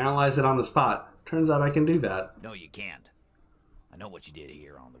 I analyzed it on the spot. Turns out I can do that. No, you can't. I know what you did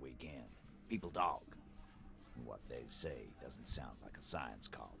here on the weekend. People dog. And what they say doesn't sound like a science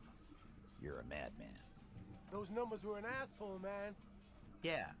column. You're a madman. Those numbers were an asshole, man.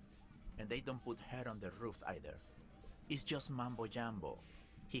 Yeah, and they don't put her on the roof either. It's just mambo jumbo.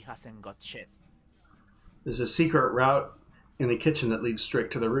 He hasn't got shit. There's a secret route in the kitchen that leads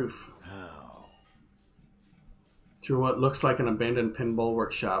straight to the roof. Oh. Through what looks like an abandoned pinball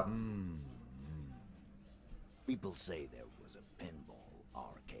workshop. People say there was a pinball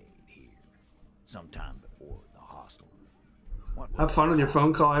arcade here. Sometime before the hostel. What Have fun with your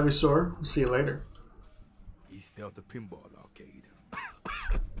phone call, Ivysaur. See you later. East Delta Pinball Arcade.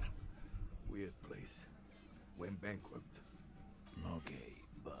 Weird place. Went bankrupt. Okay,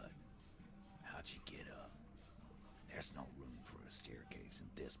 but how'd you get up? There's no room for a staircase in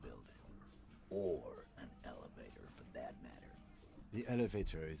this building. Or an elevator for that matter. The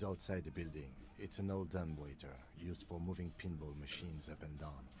elevator is outside the building. It's an old dumbwaiter used for moving pinball machines up and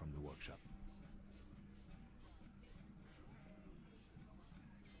down from the workshop.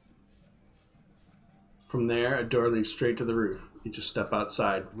 From there, a door leads straight to the roof. You just step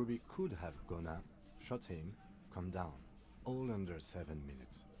outside. Ruby could have gone up, shot him, come down. All under 7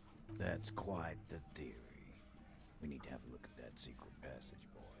 minutes. That's quite the theory. We need to have a look at that secret passage,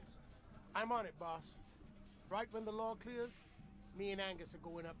 boys. I'm on it, boss. Right when the law clears, me and Angus are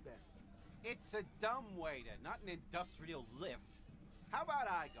going up there. It's a dumbwaiter, not an industrial lift. How about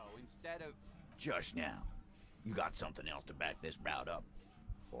I go instead of... Just now. You got something else to back this route up?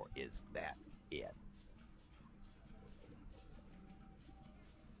 Or is that it?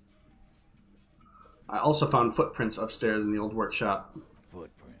 I also found footprints upstairs in the old workshop.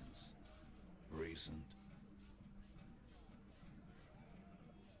 Footprints. Recent.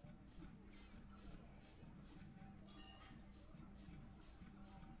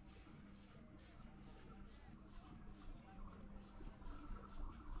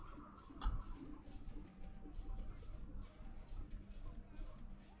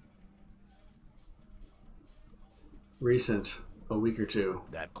 Recent. A week or two.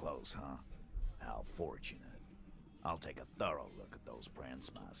 That close, huh? How fortunate. I'll take a thorough look at those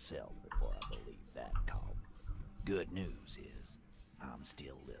prints myself before I believe that call. Good news is, I'm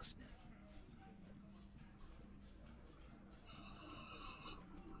still listening.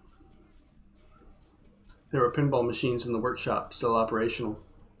 There were pinball machines in the workshop, still operational.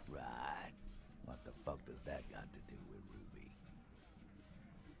 Right. What the fuck does that got to do with Ruby?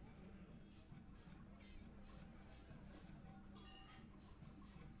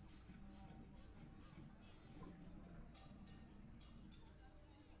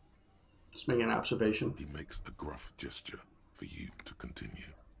 Just making an observation. He makes a gruff gesture for you to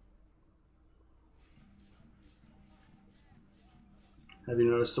continue. Have you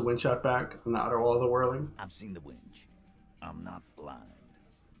noticed the winch out back on the outer wall of the whirling? I've seen the winch. I'm not blind.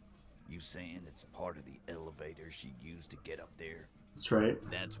 You saying it's part of the elevator she used to get up there? That's right.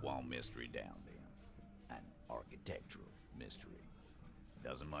 That's one mystery down there. An architectural mystery.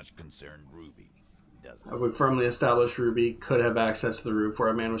 Doesn't much concern Ruby, does it? Have we firmly established Ruby could have access to the roof where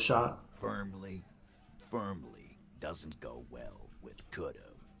a man was shot? Firmly doesn't go well with could've.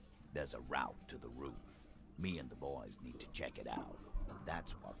 There's a route to the roof. Me and the boys need to check it out.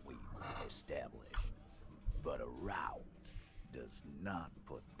 That's what we established. But a route does not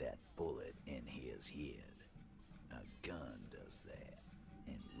put that bullet in his head. A gun does that,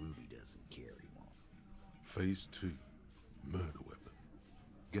 and Ruby doesn't carry one. Phase 2. Murder weapon.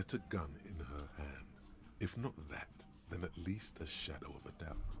 Get a gun in her hand. If not that, then at least a shadow of a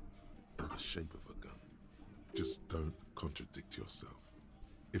doubt. In the shape of a gun. Just don't contradict yourself.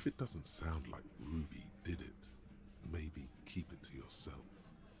 If it doesn't sound like Ruby did it, maybe keep it to yourself.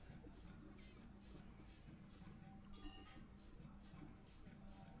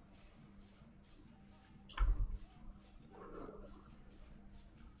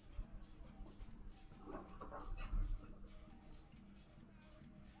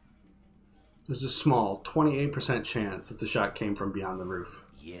 There's a small 28% chance that the shot came from beyond the roof.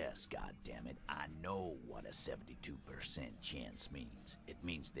 Yes, goddammit, I know what a 72% chance means. It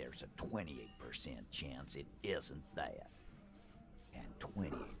means there's a 28% chance it isn't that. And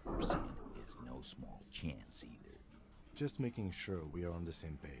 28% is no small chance either. Just making sure we are on the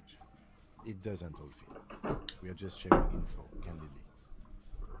same page. It doesn't all fit. We are just sharing info, candidly.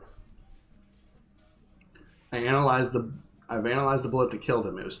 I've analyzed the bullet that killed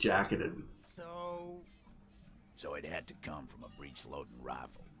him. It was jacketed. So it had to come from a breech-loading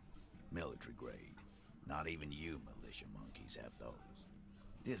rifle. Military grade. Not even you militia monkeys have those.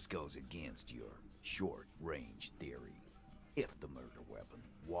 This goes against your short-range theory. If the murder weapon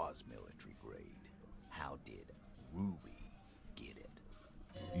was military grade, how did Ruby get it?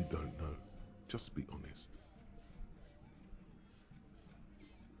 You don't know. Just be honest.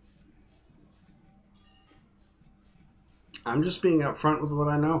 I'm just being upfront with what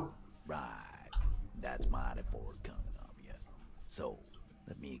I know. Right. That's mighty forthcoming of you. So,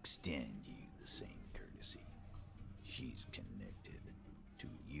 let me extend you the same courtesy. She's connected to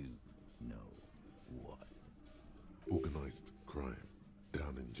you know what. Organized crime.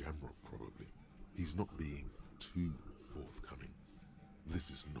 Down in Jamrock, probably. He's not being too forthcoming. This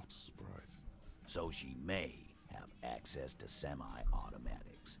is not a surprise. So she may have access to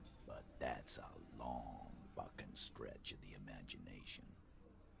semi-automatics, but that's a long fucking stretch of the imagination.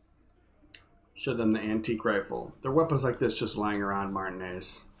 Show them the antique rifle. There are weapons like this just lying around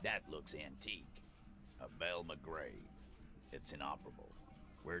Martinez. That looks antique. A Belle McGray. It's inoperable.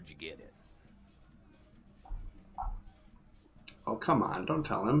 Where'd you get it? I'll come on, don't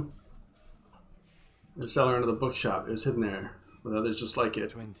tell him. The cellar under the bookshop. It was hidden there, with others just like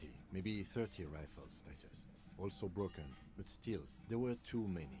it. 20, maybe 30 rifles, Titus. Also broken, but still, there were too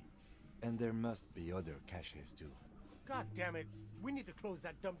many. And there must be other caches too. God damn it. We need to close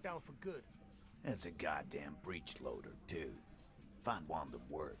that dump down for good. That's a goddamn breech loader, too. Find one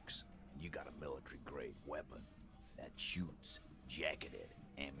that works. You got a military-grade weapon that shoots jacketed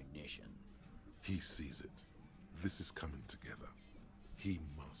ammunition. He sees it. This is coming together. He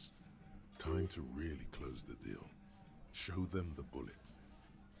must. Time to really close the deal. Show them the bullet.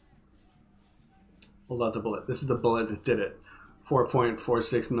 Hold out the bullet. This is the bullet that did it.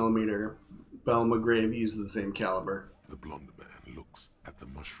 4.46 millimeter. Bell McGrave used the same caliber. The blonde man looks at the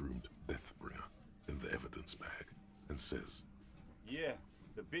mushroomed Deathbringer in the evidence bag and says, "Yeah,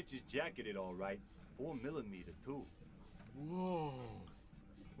 the bitch is jacketed all right. 4 millimeter too." Whoa.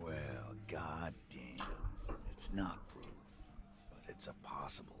 Well, goddamn. It's not proof, but it's a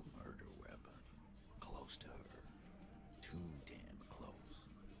possible murder weapon. Close to her. Too damn close.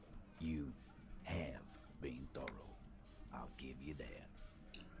 You have been thorough. I'll give you that.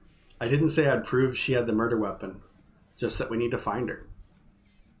 I didn't say I'd prove she had the murder weapon. Just that we need to find her.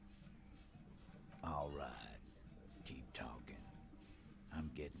 All right. Keep talking.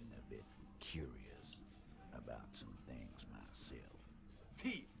 I'm getting a bit curious about some things myself.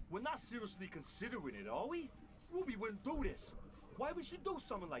 T, we're not seriously considering it, are we? Ruby wouldn't do this. Why would she do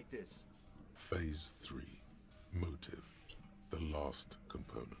something like this? Phase 3. Motive. The last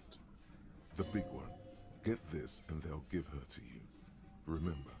component. The big one. Get this and they'll give her to you.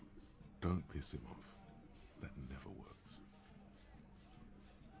 Remember, don't piss him off. That never works.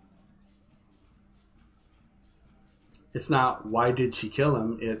 It's not why did she kill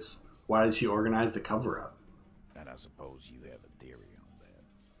him, it's why did she organize the cover-up. And I suppose you have a theory on that.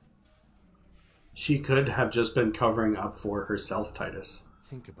 She could have just been covering up for herself, Titus.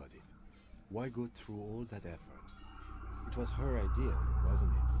 Think about it. Why go through all that effort? It was her idea,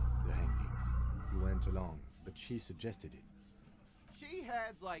 wasn't it? The hanging. You went along, but she suggested it. She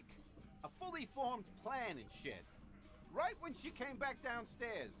had, like, a fully formed plan and shit. Right when she came back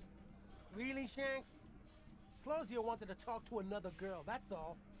downstairs. Really, Shanks? Claudia wanted to talk to another girl, that's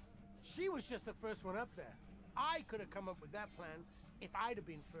all. She was just the first one up there. I could have come up with that plan if I'd have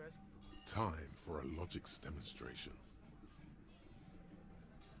been first. Time for a logics demonstration.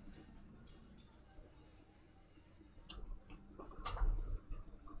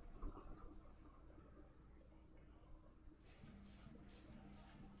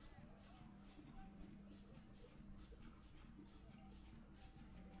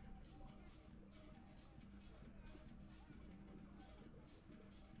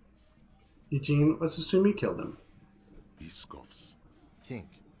 Eugene, let's assume you killed him. He scoffs. Think.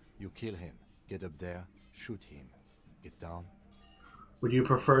 You kill him. Get up there. Shoot him. Get down. Would you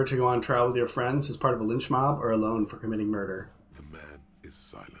prefer to go on trial with your friends as part of a lynch mob or alone for committing murder? The man is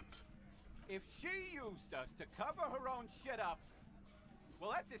silent. If she used us to cover her own shit up,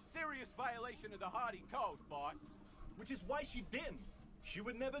 well, that's a serious violation of the Hardy Code, boss. Which is why she didn't. She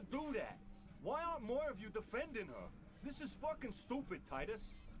would never do that. Why aren't more of you defending her? This is fucking stupid, Titus.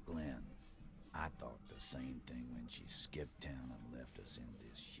 Glenn, I thought the same thing when she skipped town and left us in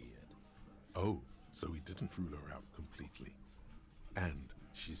this shit. Oh, so he didn't rule her out completely. And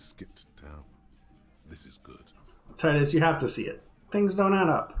she skipped town. This is good. Titus, you have to see it. Things don't add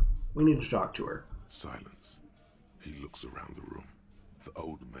up. We need to talk to her. Silence. He looks around the room. The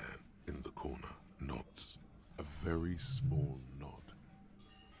old man in the corner nods. A very small nod.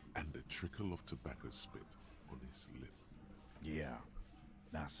 And a trickle of tobacco spit on his lip. Yeah,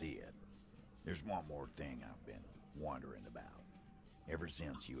 I see it. There's one more thing I've been wondering about. Ever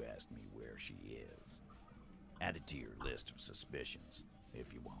since you asked me where she is. Add it to your list of suspicions,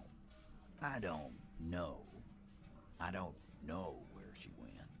 if you want. I don't know. I don't know where she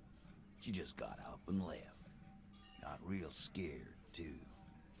went. She just got up and left. Got real scared, too.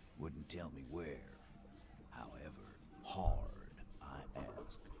 Wouldn't tell me where. However hard I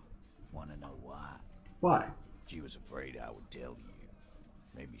asked. Wanna know why? Why? She was afraid I would tell you.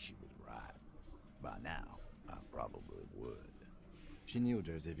 Maybe she was right. By now, I probably would. She knew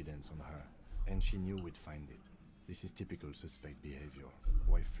there's evidence on her, and she knew we'd find it. This is typical suspect behavior.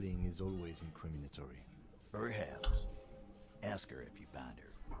 Why fleeing is always incriminatory. Perhaps. Ask her if you find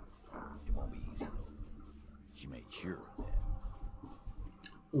her. It won't be easy, though. She made sure of that.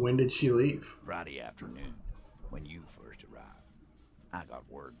 When did she leave? Friday afternoon, when you first arrived. I got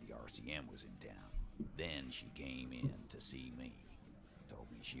word the RCM was in town. Then she came in to see me.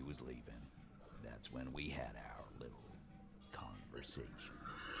 Told me she was leaving. That's when we had our little conversation.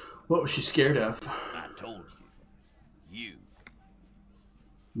 What was she scared of? I told you. You.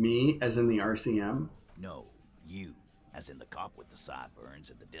 Me, as in the RCM? No, you, as in the cop with the sideburns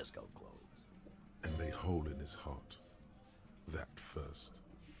and the disco clothes. And a hole in his heart. That first.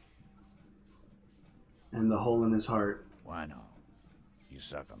 And the hole in his heart. Why not? You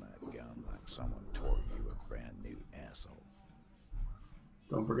suck on that gun like someone tore you a brand new asshole.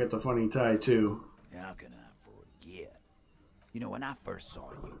 Don't forget the funny tie, too. How can I forget? You know, when I first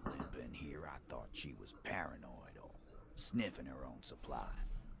saw you limping here, I thought she was paranoid or sniffing her own supply.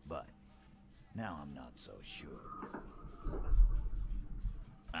 But now I'm not so sure.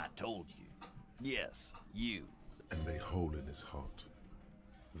 I told you. Yes, you. And a hole in his heart.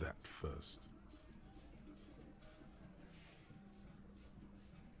 That first.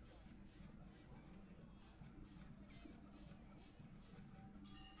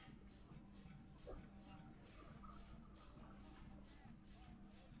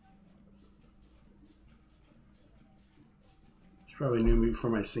 She probably knew me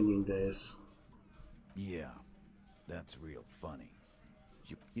from my singing days. Yeah, that's real funny.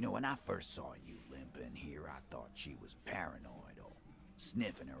 You know, when I first saw you limping here, I thought she was paranoid or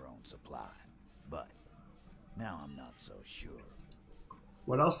sniffing her own supply. But now I'm not so sure.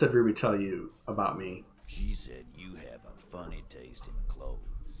 What else did Ruby tell you about me? She said you have a funny taste in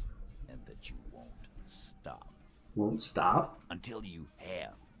clothes and that you won't stop. Won't stop? Until you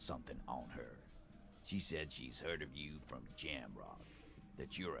have something on her. She said she's heard of you from Jamrock,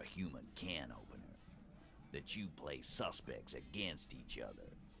 that you're a human can opener, that you play suspects against each other,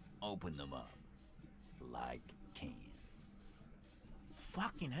 open them up like cans.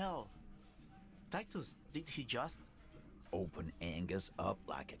 Fucking hell. Titus, did he just... Open Angus up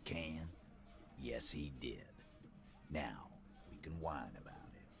like a can? Yes, he did. Now, we can whine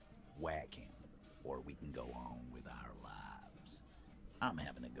about it, whack him, or we can go on with our lives. I'm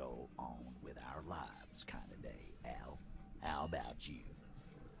having to go on with our lives kind of day, Al. How about you?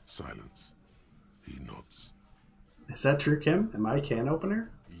 Silence. He nods. Is that true, Kim? Am I a can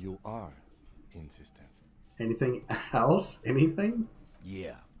opener? You are insistent. Anything else? Anything?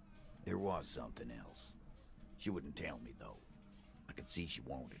 Yeah, there was something else. She wouldn't tell me, though. I could see she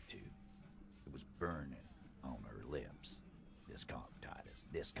wanted to. It was burning on her lips. This called Titus,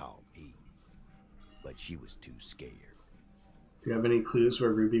 this called Pete. But she was too scared. Do you have any clues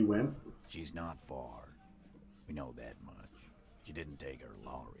where Ruby went? She's not far. We know that much. She didn't take her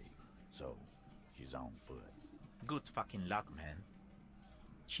lorry, so she's on foot. Good fucking luck, man.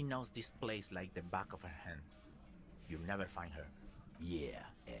 She knows this place like the back of her hand. You'll never find her. Yeah,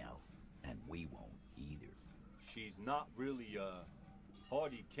 Al. And we won't either. She's not really a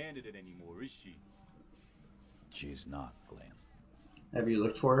hardy candidate anymore, is she? She's not, Glenn. Have you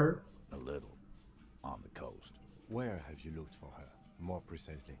looked for her? A little. On the coast. Where have you looked for her, more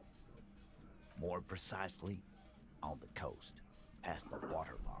precisely? More precisely, on the coast, past the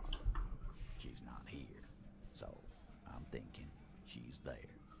water bar. She's not here, so I'm thinking she's there.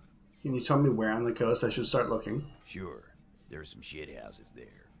 Can you tell me where on the coast I should start looking? Sure. There's some shit houses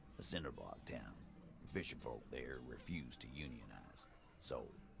there. A cinder block town. Fisher folk there refuse to unionize. So,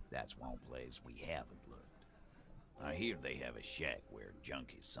 that's one place we haven't looked. I hear they have a shack where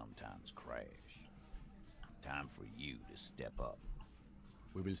junkies sometimes crash. Time for you to step up.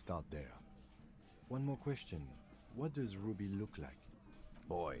 We will start there. One more question. What does Ruby look like?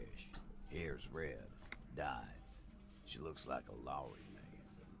 Boyish. Hair's red. Dyed. She looks like a lorry man.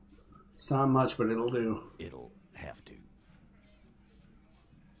 It's not much, but it'll do. It'll have to.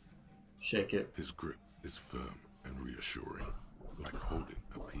 Shake it. His grip is firm and reassuring, like holding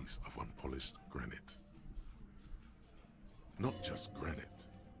a piece of unpolished granite. Not just granite,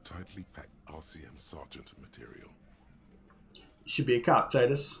 tightly packed RCM sergeant material. You should be a cop,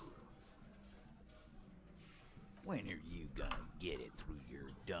 Titus. When are you gonna get it through your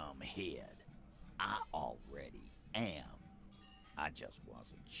dumb head? I already am. I just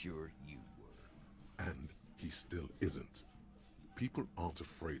wasn't sure you were. And he still isn't. People aren't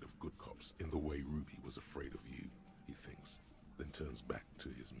afraid of good cops in the way Ruby was afraid of you, he thinks, then turns back to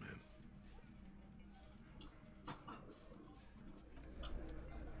his men.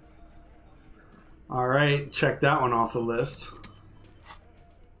 All right, check that one off the list.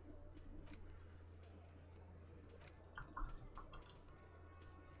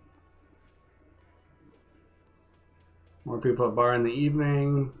 More people at bar in the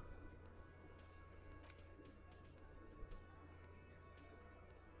evening.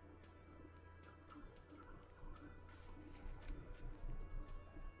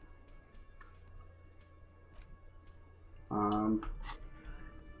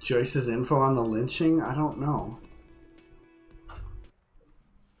 Joyce's info on the lynching? I don't know.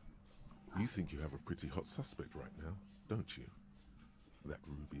 You think you have a pretty hot suspect right now, don't you? that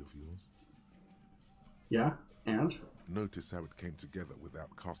ruby of yours? Yeah, and? Notice how it came together without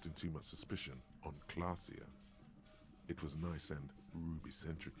casting too much suspicion on Clasia. It was nice and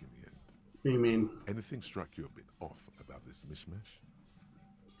ruby-centric in the end. What do you mean? Anything struck you a bit off about this mishmash?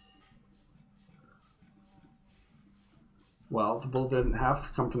 Well, the bullet didn't have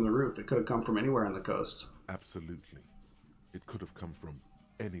to come from the roof. It could have come from anywhere on the coast. Absolutely. It could have come from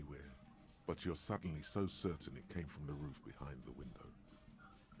anywhere, but you're suddenly so certain it came from the roof behind the window.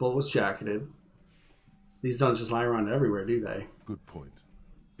 Bullet was jacketed. These don't just lie around everywhere, do they? Good point.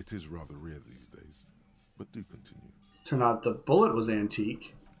 It is rather rare these days, but do continue. Turned out the bullet was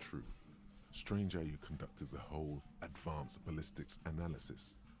antique. True. Strange how you conducted the whole advanced ballistics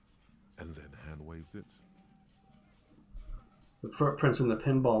analysis, and then hand-waved it. The footprints in the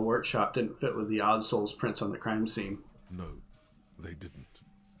pinball workshop didn't fit with the Odd Souls prints on the crime scene. No, they didn't.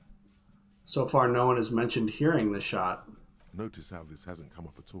 So far, no one has mentioned hearing the shot. Notice how this hasn't come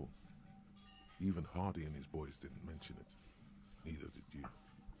up at all. Even Hardy and his boys didn't mention it. Neither did you.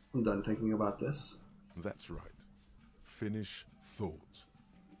 I'm done thinking about this. That's right. Finish thought.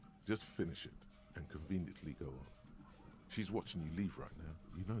 Just finish it and conveniently go on. She's watching you leave right now.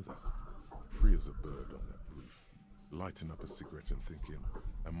 You know that. Free as a bird on that roof. Lighting up a cigarette and thinking,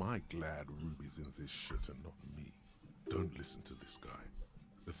 am I glad Ruby's in this shit and not me? Don't listen to this guy.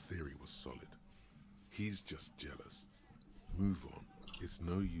 The theory was solid. He's just jealous. Move on. It's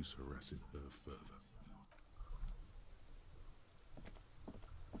no use harassing her further.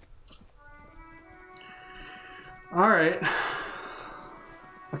 All right.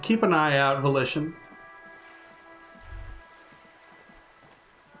 I'll keep an eye out, Volition.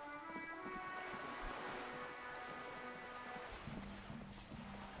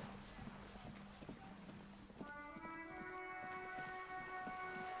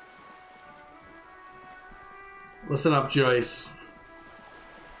 Listen up, Joyce.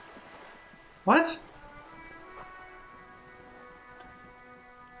 What?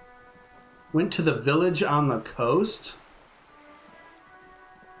 Went to the village on the coast?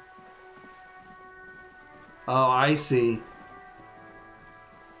 Oh, I see.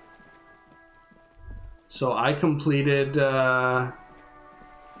 So I completed, I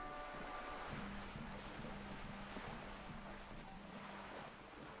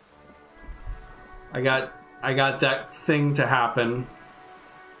got that thing to happen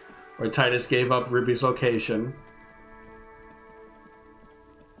where Titus gave up Ruby's location.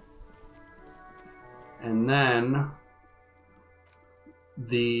 And then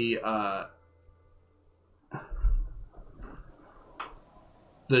the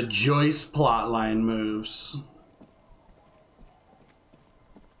Joyce plotline moves.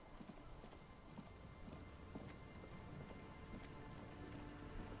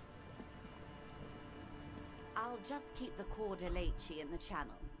 I'll just keep the Cordelechi in the channel,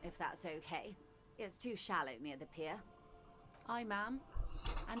 if that's okay. It's too shallow near the pier. Aye, ma'am.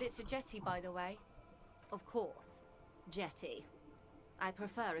 And it's a jetty, by the way. Of course. Jetty. I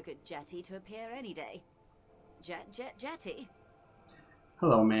prefer a good jetty to a pier any day. Jetty.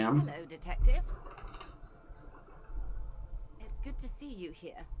 Hello, ma'am. Hello, detectives. It's good to see you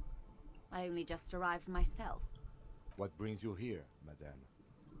here. I only just arrived myself. What brings you here, madame?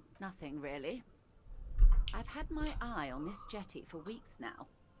 Nothing, really. I've had my eye on this jetty for weeks now,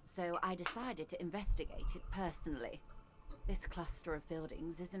 so I decided to investigate it personally. This cluster of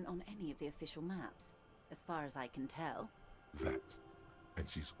buildings isn't on any of the official maps, as far as I can tell. That. And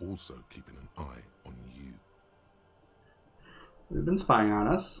she's also keeping an eye on you. You've been spying on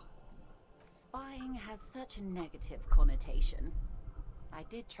us. Spying has such a negative connotation. I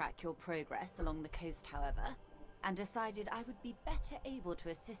did track your progress along the coast, however, and decided I would be better able to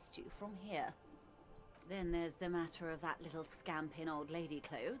assist you from here. Then there's the matter of that little scamp in old lady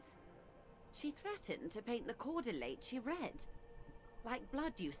clothes. She threatened to paint the Cordelechi red. Like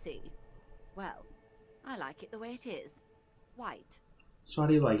blood, you see. Well, I like it the way it is. White. So how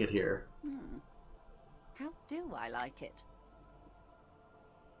do you like it here? How do I like it?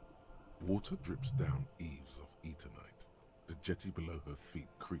 Water drips down eaves of Eternite. The jetty below her feet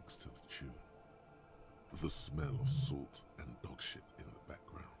creaks to the tune. The smell of salt and dog shit in the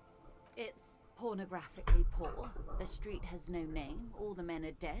background. It's pornographically poor. The street has no name. All the men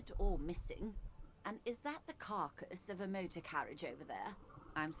are dead or missing. And is that the carcass of a motor carriage over there?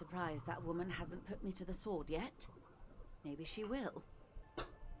 I'm surprised that woman hasn't put me to the sword yet. Maybe she will.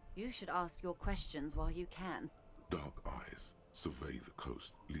 You should ask your questions while you can. Dark eyes survey the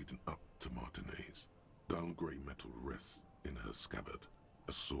coast leading up to Martinez. Dull grey metal rests in her scabbard.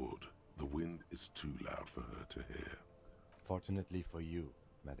 A sword. The wind is too loud for her to hear. Fortunately for you,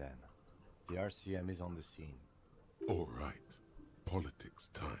 madame, the RCM is on the scene. All right. Politics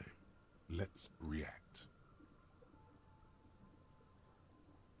time. Let's react.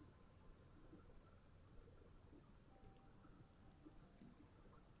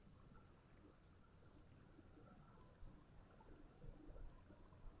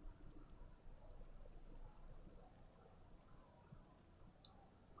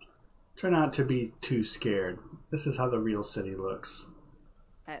 Try not to be too scared. This is how the real city looks.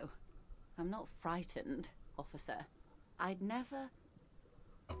 Oh, I'm not frightened, officer. I'd never...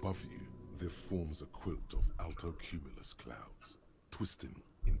 Above you, there forms a quilt of altocumulus clouds, twisting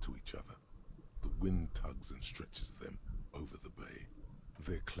into each other. The wind tugs and stretches them over the bay.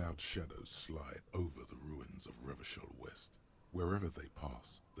 Their cloud shadows slide over the ruins of Revachol West. Wherever they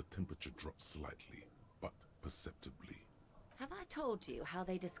pass, the temperature drops slightly, but perceptibly. Have I told you how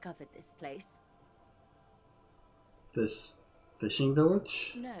they discovered this place? This fishing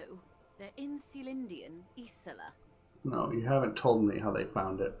village? No, they're in Celindian, Isla. No, you haven't told me how they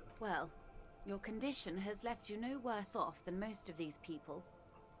found it. Well, your condition has left you no worse off than most of these people.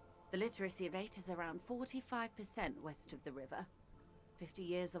 The literacy rate is around 45% west of the river. 50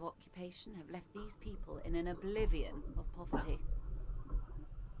 years of occupation have left these people in an oblivion of poverty.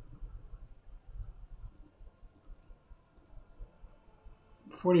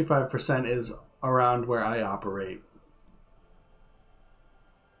 %45 is around where I operate.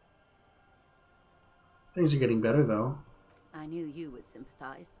 Things are getting better, though. I knew you would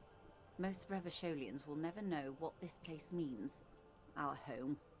sympathize. Most Revacholians will never know what this place means. Our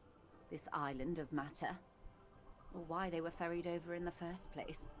home. This island of matter. Or why they were ferried over in the first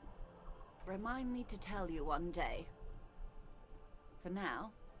place. Remind me to tell you one day. For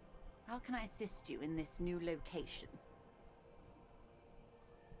now, how can I assist you in this new location?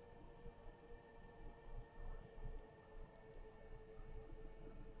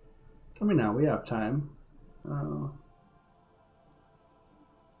 Tell me now, we have time.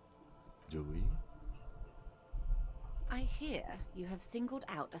 Do we? I hear you have singled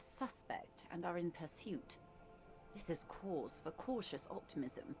out a suspect and are in pursuit. This is cause for cautious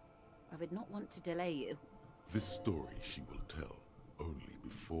optimism. I would not want to delay you. This story she will tell only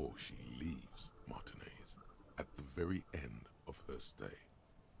before she leaves Martinez, at the very end of her stay.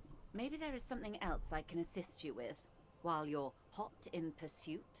 Maybe there is something else I can assist you with, while you're hot in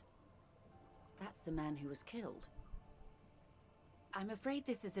pursuit? That's the man who was killed. I'm afraid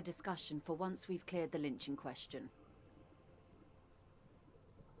this is a discussion for once we've cleared the lynching question.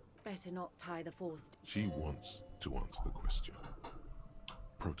 Better not tie the forced... She wants to answer the question.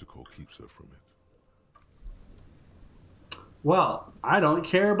 Protocol keeps her from it. Well, I don't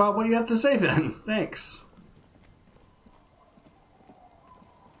care about what you have to say then. Thanks.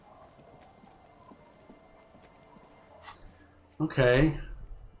 Okay.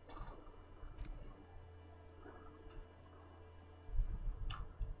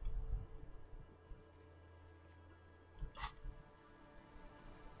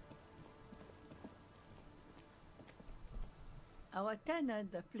 Our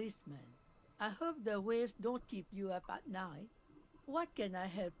tenant, the policeman. I hope the waves don't keep you up at night. What can I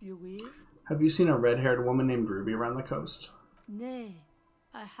help you with? Have you seen a red-haired woman named Ruby around the coast? Nay,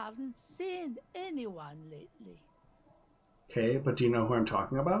 I haven't seen anyone lately. Okay, but do you know who I'm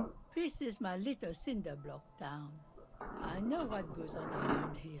talking about? This is my little cinder block town. I know what goes on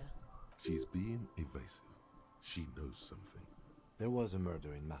around here. She's being evasive. She knows something. There was a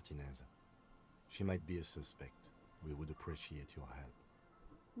murder in Martinez. She might be a suspect. We would appreciate your help.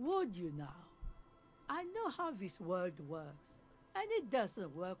 Would you now? I know how this world works, and it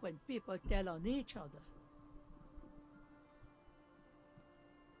doesn't work when people tell on each other.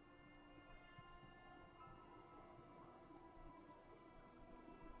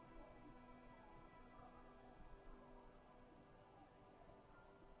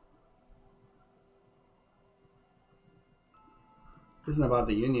 Isn't about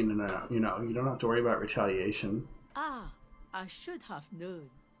the union, and you don't have to worry about retaliation. Ah, I should have known.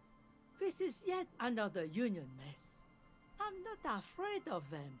 This is yet another union mess. I'm not afraid of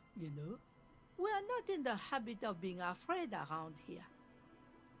them, you know. We are not in the habit of being afraid around here.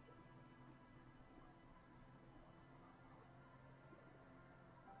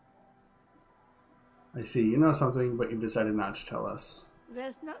 I see. You know something, but you've decided not to tell us.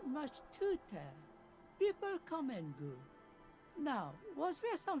 There's not much to tell. People come and go. Now, was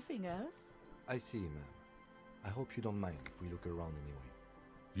there something else? I see, ma'am. I hope you don't mind if we look around anyway.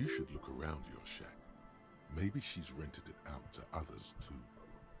 You should look around your shack. Maybe she's rented it out to others too.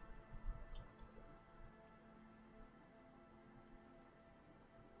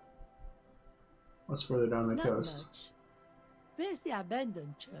 What's further down the Not coast? much. There's the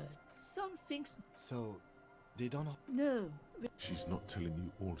abandoned church. Some things... So, They don't know. No. She's not telling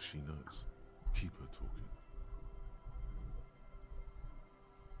you all she knows. Keep her talking.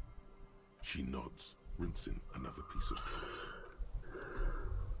 She nods, rinsing another piece of cloth.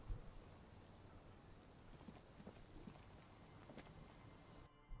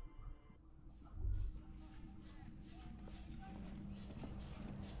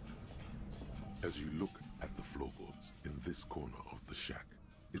 As you look at the floorboards in this corner of the shack,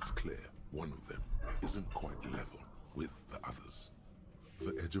 it's clear one of them isn't quite level with the others.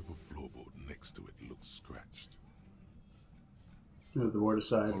 The edge of a floorboard next to it looks scratched. Move the board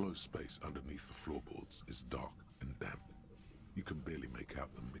aside. Hollow space underneath the floorboards is dark and damp. You can barely make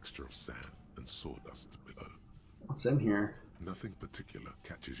out the mixture of sand and sawdust below. What's in here? Nothing particular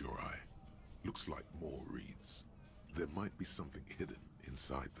catches your eye. Looks like more reeds. There might be something hidden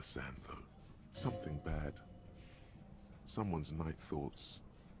inside the sand, though. Something bad. Someone's night thoughts.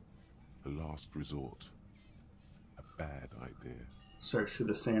 A last resort. A bad idea. Search through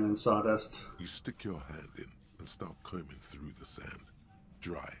the sand and sawdust. You stick your hand in and start combing through the sand.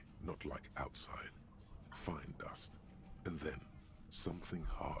 Dry, not like outside. Fine dust. And then, something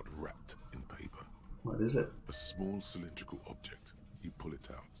hard wrapped in paper. What is it? A small cylindrical object. You pull it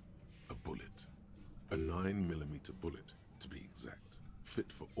out. A bullet. A 9mm bullet, to be exact.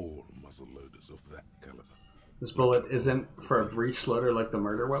 Fit for all muzzle loaders of that caliber. This bullet isn't for a breech loader like the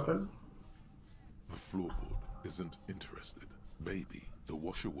murder weapon? The floorboard isn't interested. Maybe the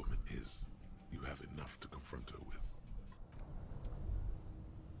washerwoman is. You have enough to confront her with.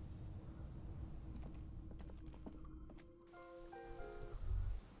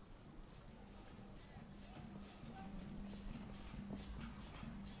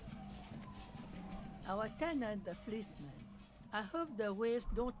 Our tenant, the policeman. I hope the waves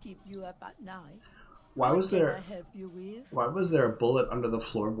don't keep you up at night. Why was there? What can I help you with? Why was there a bullet under the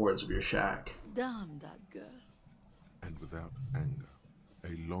floorboards of your shack? Damn that girl. And without anger,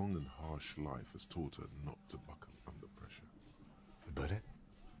 a long and harsh life has taught her not to buckle under pressure. But it?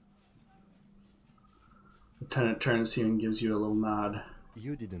 The tenant turns to you and gives you a little nod.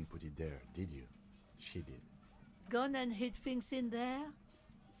 You didn't put it there, did you? She did. Gone and hid things in there?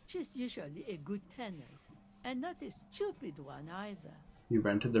 She's usually a good tenant, and not a stupid one either. You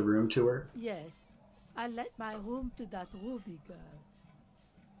rented the room to her? Yes, I let my room to that Ruby girl.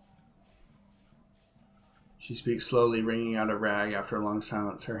 She speaks slowly, wringing out a rag after a long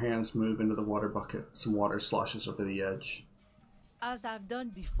silence. Her hands move into the water bucket. Some water sloshes over the edge. As I've done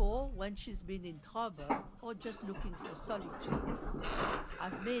before when she's been in trouble or just looking for solitude.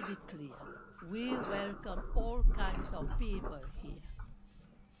 I've made it clear. We welcome all kinds of people here.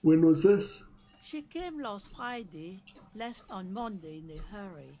 When was this? She came last Friday, left on Monday in a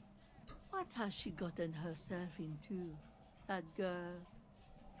hurry. What has she gotten herself into, that girl?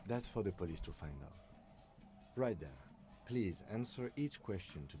 That's for the police to find out. Right there. Please answer each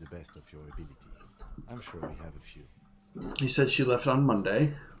question to the best of your ability. I'm sure we have a few. You said she left on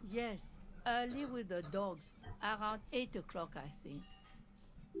Monday. Yes, early with the dogs, around 8 o'clock, I think.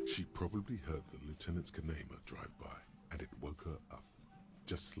 She probably heard the lieutenant's Kanema drive by, and it woke her up,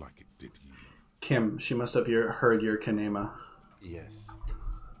 just like it did you. Kim, she must have heard your Kanema. Yes.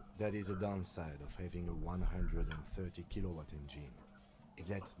 That is a downside of having a 130 kilowatt engine. It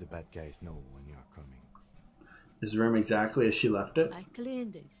lets the bad guys know when you are coming. Is the room exactly as she left it? I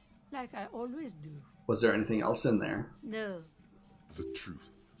cleaned it, like I always do. Was there anything else in there? No. The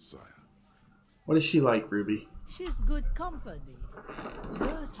truth, sire. What is she like, Ruby? She's good company.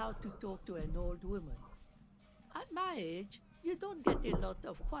 Knows how to talk to an old woman. At my age, you don't get a lot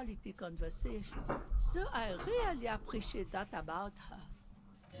of quality conversation. So I really appreciate that about her.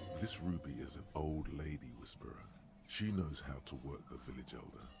 This Ruby is an old lady whisperer. She knows how to work the village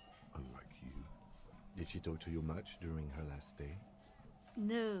elder, unlike you. Did she talk to you much during her last day?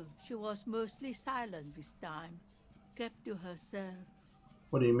 No, she was mostly silent this time. Kept to herself.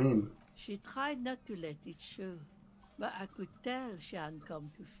 What do you mean? She tried not to let it show, but I could tell she hadn't come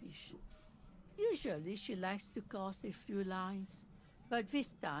to fish. Usually she likes to cast a few lines, but this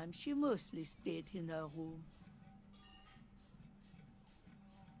time she mostly stayed in her room.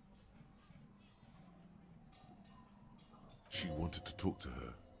 She wanted to talk to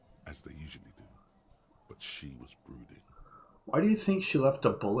her, as they usually do, but she was brooding. Why do you think she left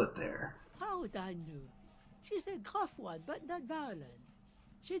a bullet there? How would I know? She's a gruff one, but not violent.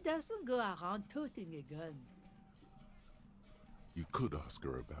 She doesn't go around toting a gun. You could ask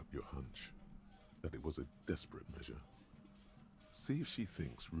her about your hunch, that it was a desperate measure. See if she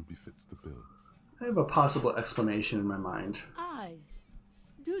thinks Ruby fits the bill. I have a possible explanation in my mind.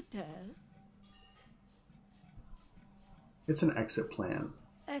 Do tell. It's an exit plan.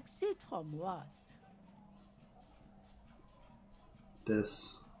 Exit from what?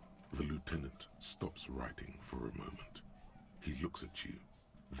 this. The lieutenant stops writing for a moment. He looks at you,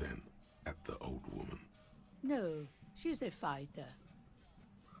 then at the old woman. No, she's a fighter.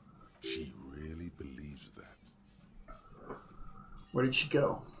 She really believes that. Where did she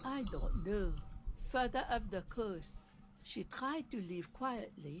go? I don't know. Further up the coast. She tried to leave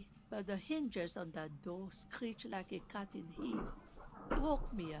quietly, but the hinges on that door screeched like a cat in heat.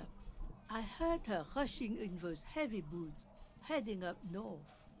 Woke me up. I heard her rushing in those heavy boots, heading up north.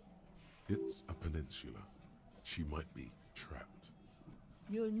 It's a peninsula. She might be trapped.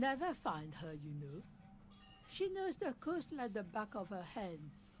 You'll never find her, you know. She knows the coast like the back of her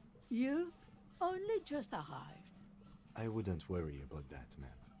hand. You only just arrived. I wouldn't worry about that, man.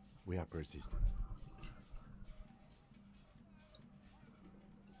 We are persistent.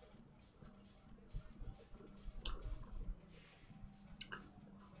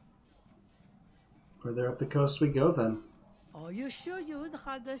 Further up the coast we go then. Are you sure you would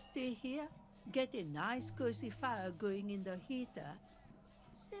rather stay here? Get a nice cozy fire going in the heater?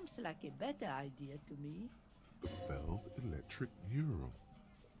 Seems like a better idea to me. The failed electric neuron.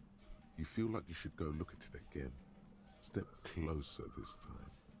 You feel like you should go look at it again. Step closer this time.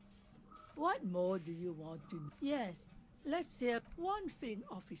 What more do you want to know? Yes, let's hear one thing,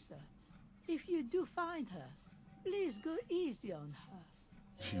 officer. If you do find her, please go easy on her.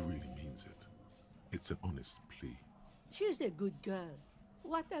 She really means it. It's an honest plea. She's a good girl.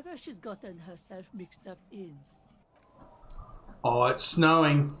 Whatever she's gotten herself mixed up in. Oh, it's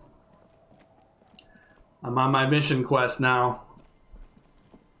snowing. I'm on my mission quest now.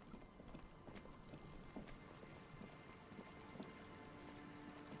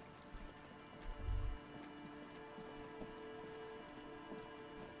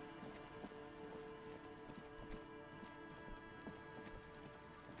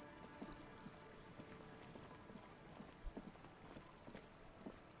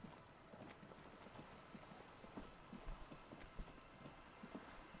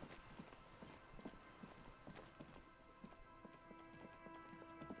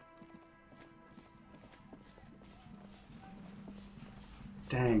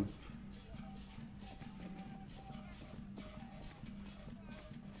 Dang.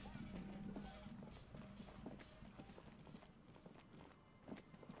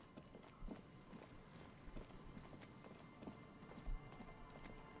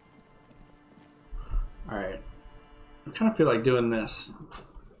 All right. I kind of feel like doing this.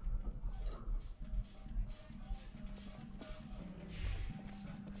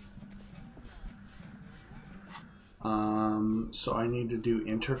 So I need to do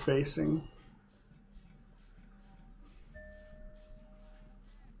interfacing. I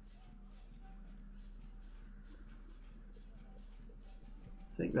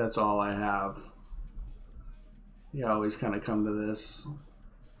think that's all I have. You always kind of come to this.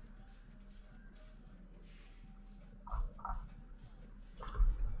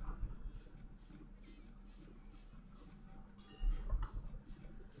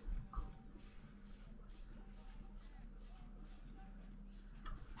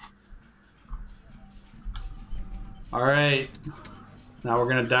 All right, now we're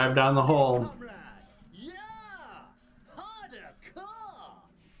gonna dive down the hole. Yeah! Harder, car!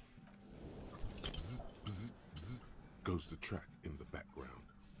 Bzz, bzz, bzz, goes the track in the background,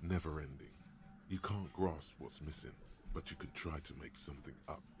 never ending. You can't grasp what's missing, but you can try to make something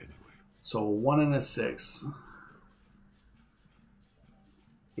up anyway. So 1 and a 6.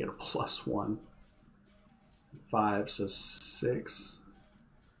 Get a +1. 5, so 6.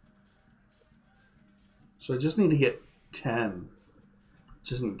 So I just need to get 10.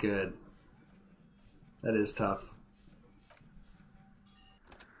 Which isn't good. That is tough.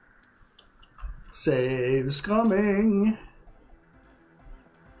 Save's coming.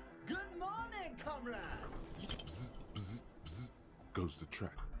 Good morning, comrade! Bzz, bzz, bzz, goes the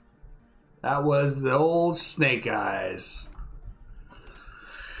track. That was the old Snake Eyes.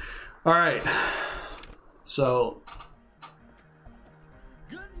 All right. So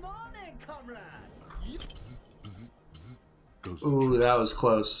ooh, that was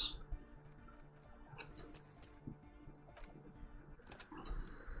close.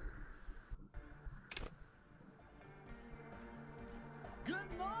 Good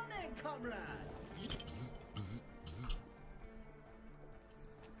morning, comrade! Bzz, bzz, bzz.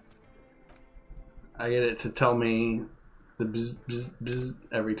 I get it to tell me the bzz, bzz, bzz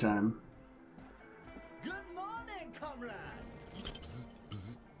every time. Good morning, comrade! Bzz,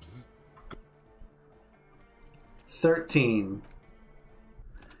 bzz, bzz. 13.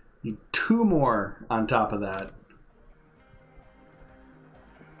 Need 2 more on top of that.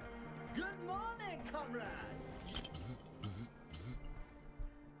 Good morning, comrade! Bzz, bzz, bzz.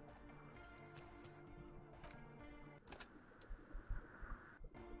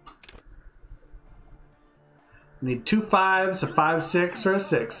 Need 2 5s, a 5-6, or a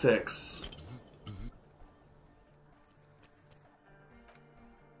 6-6.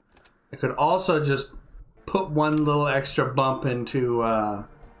 I could also just put one little extra bump into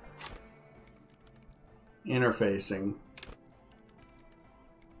interfacing.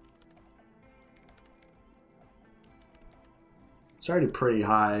 It's already pretty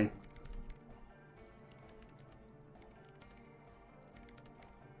high.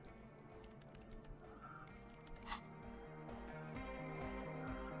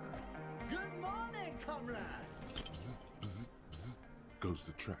 Good morning, comrade. Bzz, bzz, bzz, goes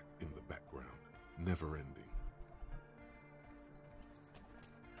the track in the background, never ending.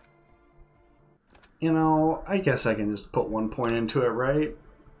 You know, I guess I can just put 1 point into it, right?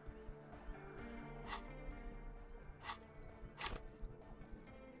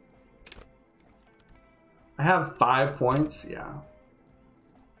 I have 5 points, yeah.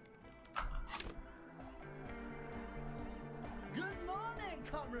 Good morning,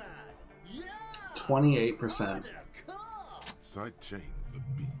 comrade. Yeah. 28%. Sidechain the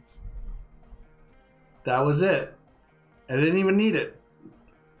beat. That was it. I didn't even need it.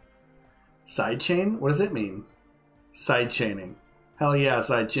 Sidechain? What does it mean? Sidechaining. Hell yeah,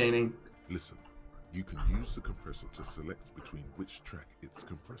 sidechaining. Listen, you can use the compressor to select between which track it's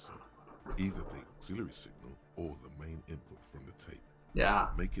compressing. Either the auxiliary signal or the main input from the tape. Yeah.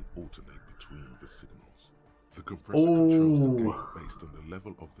 Make it alternate between the signals. The compressor controls the gain based on the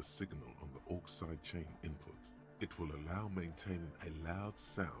level of the signal on the aux sidechain input. It will allow maintaining a loud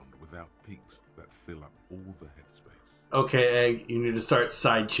sound without peaks that fill up all the headspace. Okay, Egg, you need to start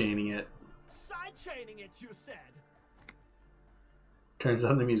sidechaining it. Sidechaining it, you said. Turns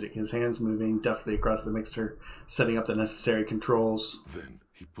on the music, his hands moving deftly across the mixer, setting up the necessary controls. Then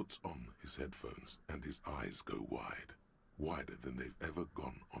he puts on his headphones and his eyes go wide. Wider than they've ever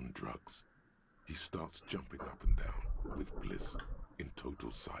gone on drugs. He starts jumping up and down with bliss in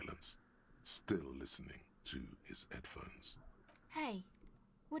total silence, still listening to his headphones. Hey,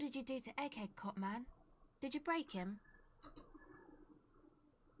 what did you do to Egghead, Cop Man? Did you break him?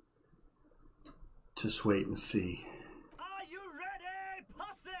 Just wait and see. Are you ready,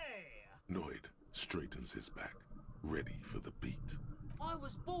 pussy? Noid straightens his back, ready for the beat. I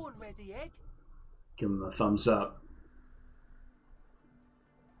was born ready, Egg. Give him the thumbs up.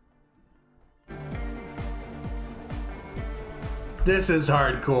 This is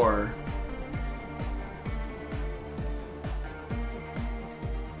hardcore.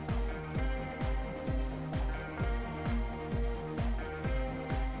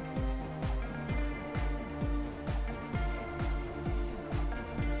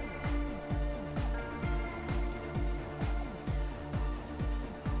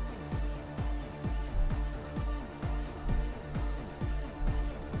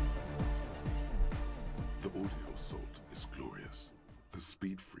 The audio assault is glorious. The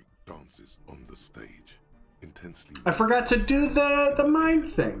speed freak dances on the stage, intensely. I forgot to do the mind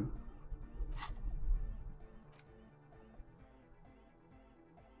thing.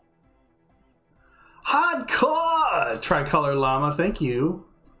 Hardcore! Tricolor Llama, thank you.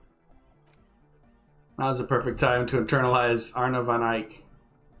 That was a perfect time to internalize Arna von Eyck.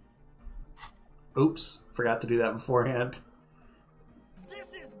 Oops, forgot to do that beforehand.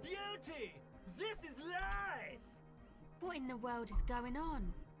 This is beauty. This is life. What in the world is going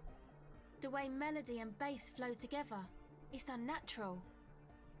on? The way melody and bass flow together. It's unnatural.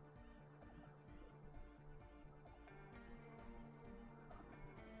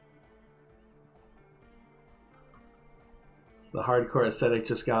 The hardcore aesthetic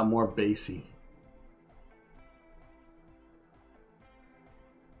just got more bassy.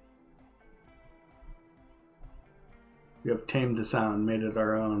 We have tamed the sound, made it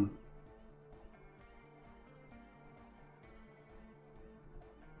our own.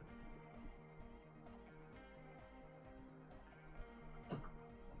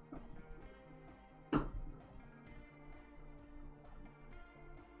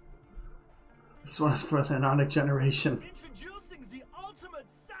 This one is for the Anonic generation. Introducing the ultimate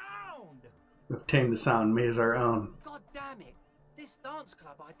sound. We have tamed the sound, made it our own. God damn it. This dance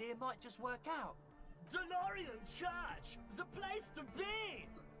club idea might just work out. DeLorean Church, the place to be.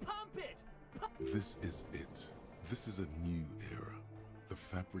 Pump it. This is it. This is a new era. The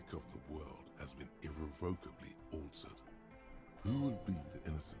fabric of the world has been irrevocably altered. Who will be the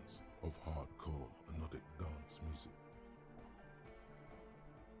innocence of hardcore melodic dance music?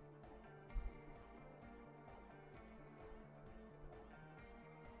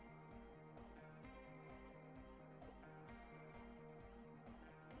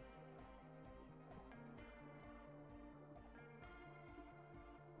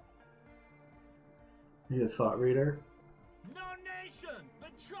 Need a thought reader. No nation, but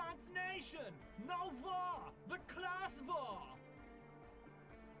transnation. No war, but class war.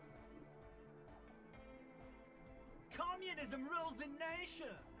 Communism rules the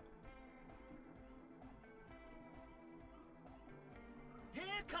nation. Here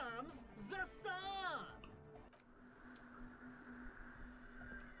comes the sun.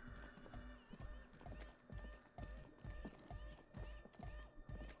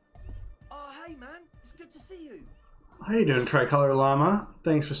 Oh, hey man, it's good to see you. How you doing, Tricolor Llama?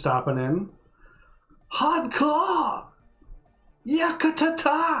 Thanks for stopping in. Hardcore!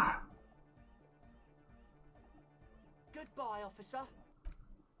 Yakatata! Goodbye, officer.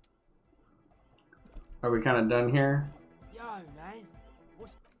 Are we kind of done here? Yo, man.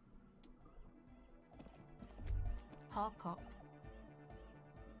 What's... Hardcore.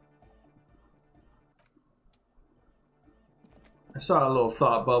 I saw a little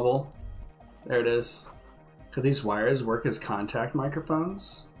thought bubble. There it is. Could these wires work as contact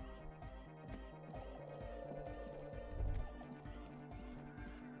microphones?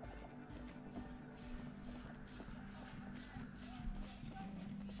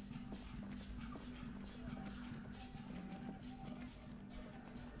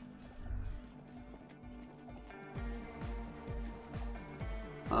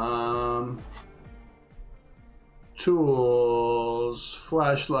 Tools,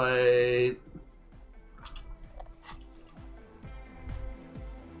 flashlight.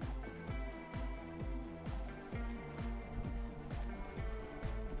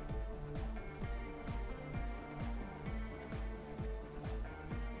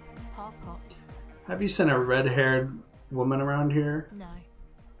 Hardcore. Have you seen a red-haired woman around here? No.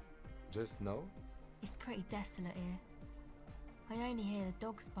 Just no? It's pretty desolate here. I only hear the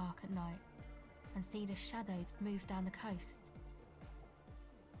dogs bark at night and see the shadows move down the coast.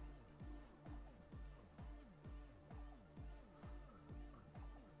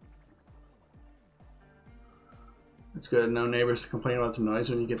 It's good. No neighbors to complain about the noise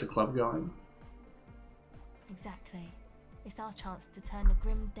when you get the club going. Exactly. It's our chance to turn the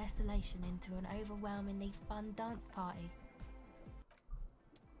grim desolation into an overwhelmingly fun dance party.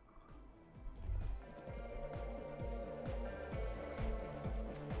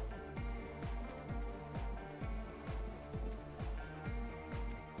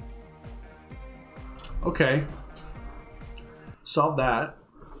 Okay. Solve that.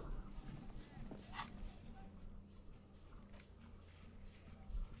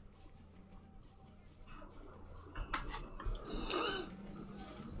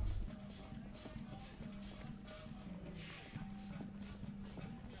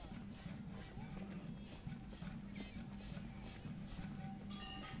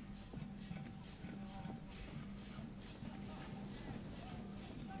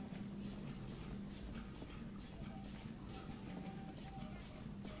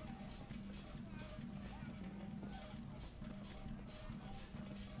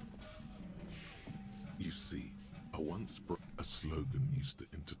 A slogan used to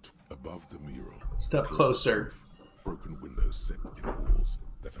intertwine above the mural. Step closer. Broken windows set in walls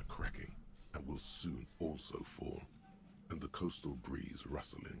that are cracking and will soon also fall. And the coastal breeze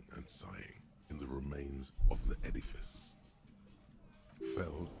rustling and sighing in the remains of the edifice.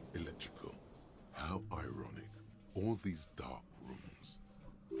 Felled electrical. How ironic. All these dark rooms.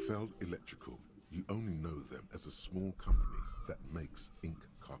 Felled electrical. You only know them as a small company that makes ink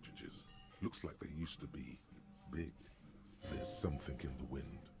cartridges. Looks like they used to be big. There's something in the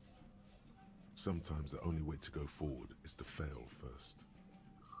wind. Sometimes the only way to go forward is to fail first.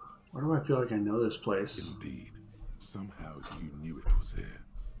 Why do I feel like I know this place? Indeed. Somehow you knew it was here.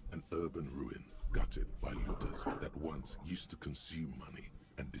 An urban ruin gutted by looters that once used to consume money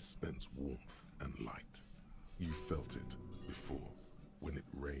and dispense warmth and light. You felt it before when it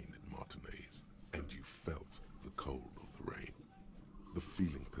rained in Martinez, and you felt the cold of the rain. The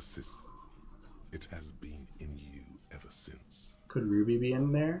feeling persists. It has been in you ever since. Could Ruby be in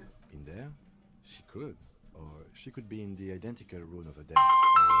there? In there? She could. Or she could be in the identical room over there. Or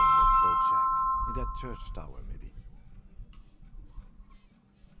in that boat shack. In that church tower, maybe.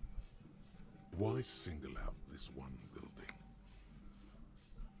 Why single out this one building?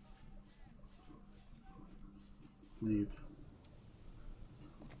 Leave.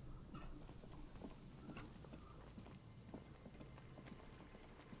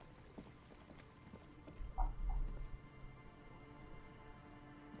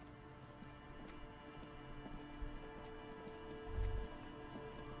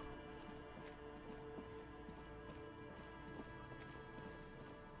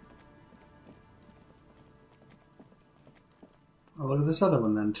 Oh, look at this other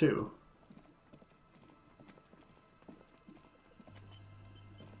one then, too.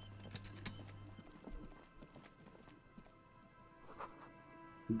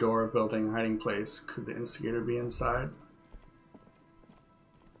 Door of building, hiding place. Could the instigator be inside?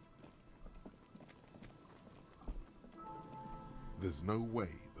 There's no way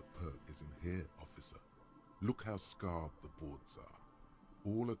the perk is in here, officer. Look how scarred the boards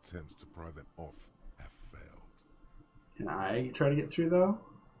are. All attempts to pry them off have failed. Can I try to get through, though?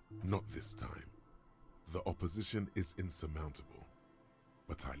 Not this time. The opposition is insurmountable,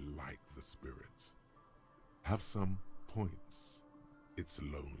 but I like the spirit. Have some points. It's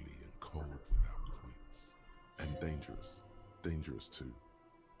lonely and cold without points. And dangerous. Dangerous too.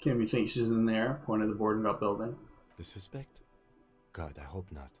 Can we think she's in there? Point of the boarded up building. The suspect? God, I hope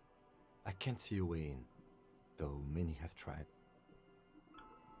not. I can't see a way in, though many have tried.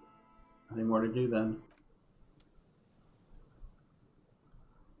 Nothing more to do then.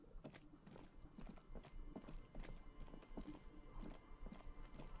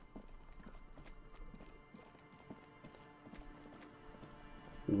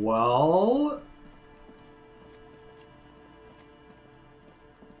 Well,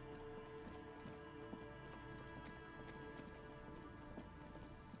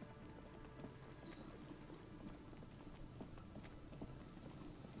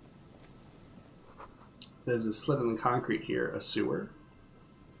 there's a slit in the concrete here, a sewer.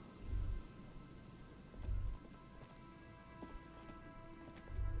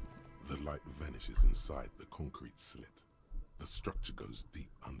 The light vanishes inside the concrete slit. The structure goes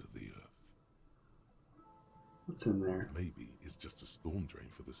deep under the earth. What's in there? Maybe it's just a storm drain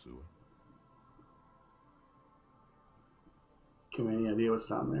for the sewer. Give me any idea what's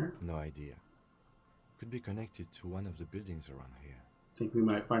down there? No idea. Could be connected to one of the buildings around here. Think we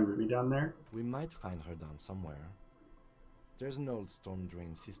might find Ruby down there? We might find her down somewhere. There's an old storm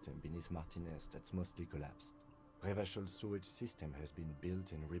drain system beneath Martinez that's mostly collapsed. Revachol sewage system has been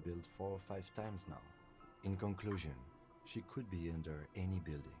built and rebuilt 4 or 5 times now. In conclusion, she could be under any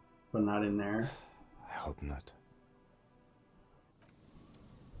building. But not in there? I hope not.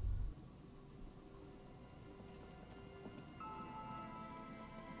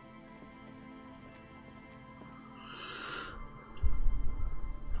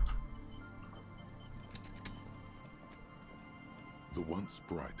 The once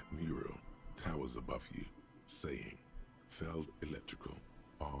bright mural towers above you, saying, Feld Electrical,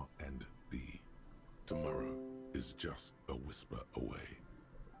 R&D. Tomorrow is just a whisper away.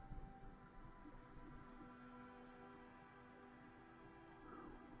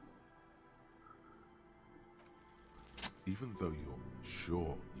 Even though you're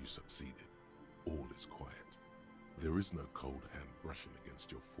sure you succeeded, all is quiet. There is no cold hand brushing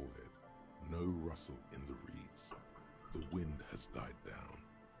against your forehead, no rustle in the reeds. The wind has died down.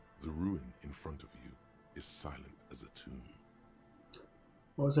 The ruin in front of you is silent as a tomb.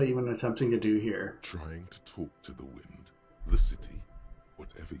 What was I even attempting to do here? Trying to talk to the wind. The city,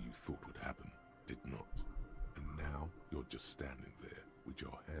 whatever you thought would happen, did not. And now you're just standing there with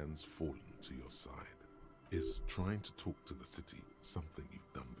your hands fallen to your side. Is trying to talk to the city something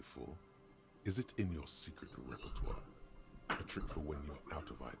you've done before? Is it in your secret repertoire? A trick for when you're out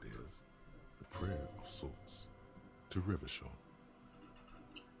of ideas? A prayer of sorts? To Revachol.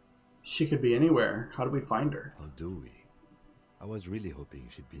 She could be anywhere. How do we find her? How do we? I was really hoping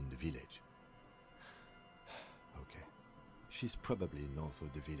she'd be in the village. Okay. She's probably north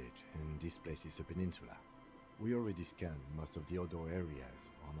of the village, and this place is a peninsula. We already scanned most of the outdoor areas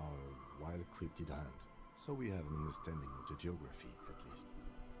on our wild cryptid hunt, so we have an understanding of the geography, at least.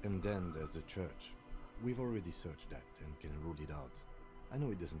 And then there's the church. We've already searched that and can rule it out. I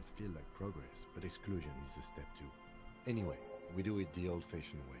know it doesn't feel like progress, but exclusion is a step too. Anyway, we do it the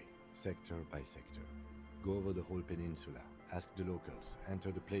old-fashioned way, sector by sector. Go over the whole peninsula, ask the locals,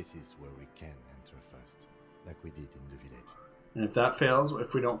 enter the places where we can enter first, like we did in the village. And if that fails,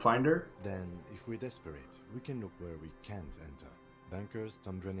 if we don't find her? Then, if we're desperate, we can look where we can't enter. Bunkers,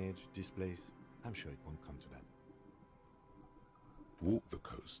 storm drainage, this place. I'm sure it won't come to that. Walk the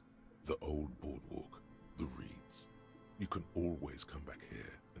coast, the old boardwalk, the reeds. You can always come back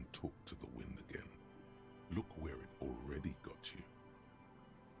here and talk to the wind again. Look where it already got you.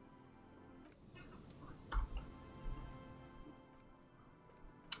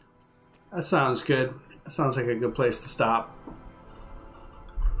 That sounds good. That sounds like a good place to stop.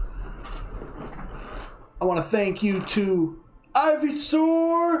 I want to thank you to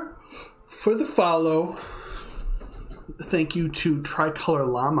Ivysaur for the follow. Thank you to Tricolor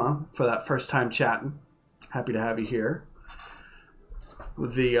Llama for that first time chatting. Happy to have you here.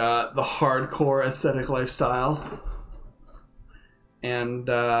 With the hardcore aesthetic lifestyle. And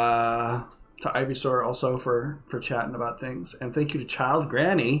to Ivysaur also for chatting about things. And thank you to Child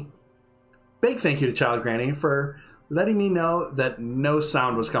Granny. Big thank you to Child Granny for letting me know that no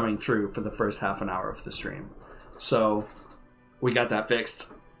sound was coming through for the first half an hour of the stream. So we got that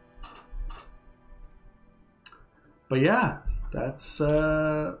fixed. But yeah, that's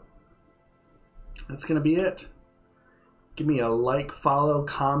gonna be it. Give me a like, follow,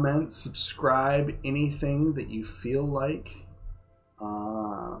 comment, subscribe, anything that you feel like,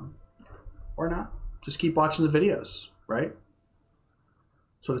 or not. Just keep watching the videos, right?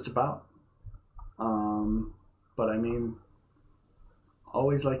 That's what it's about. But I mean,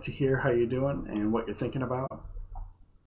 always like to hear how you're doing and what you're thinking about.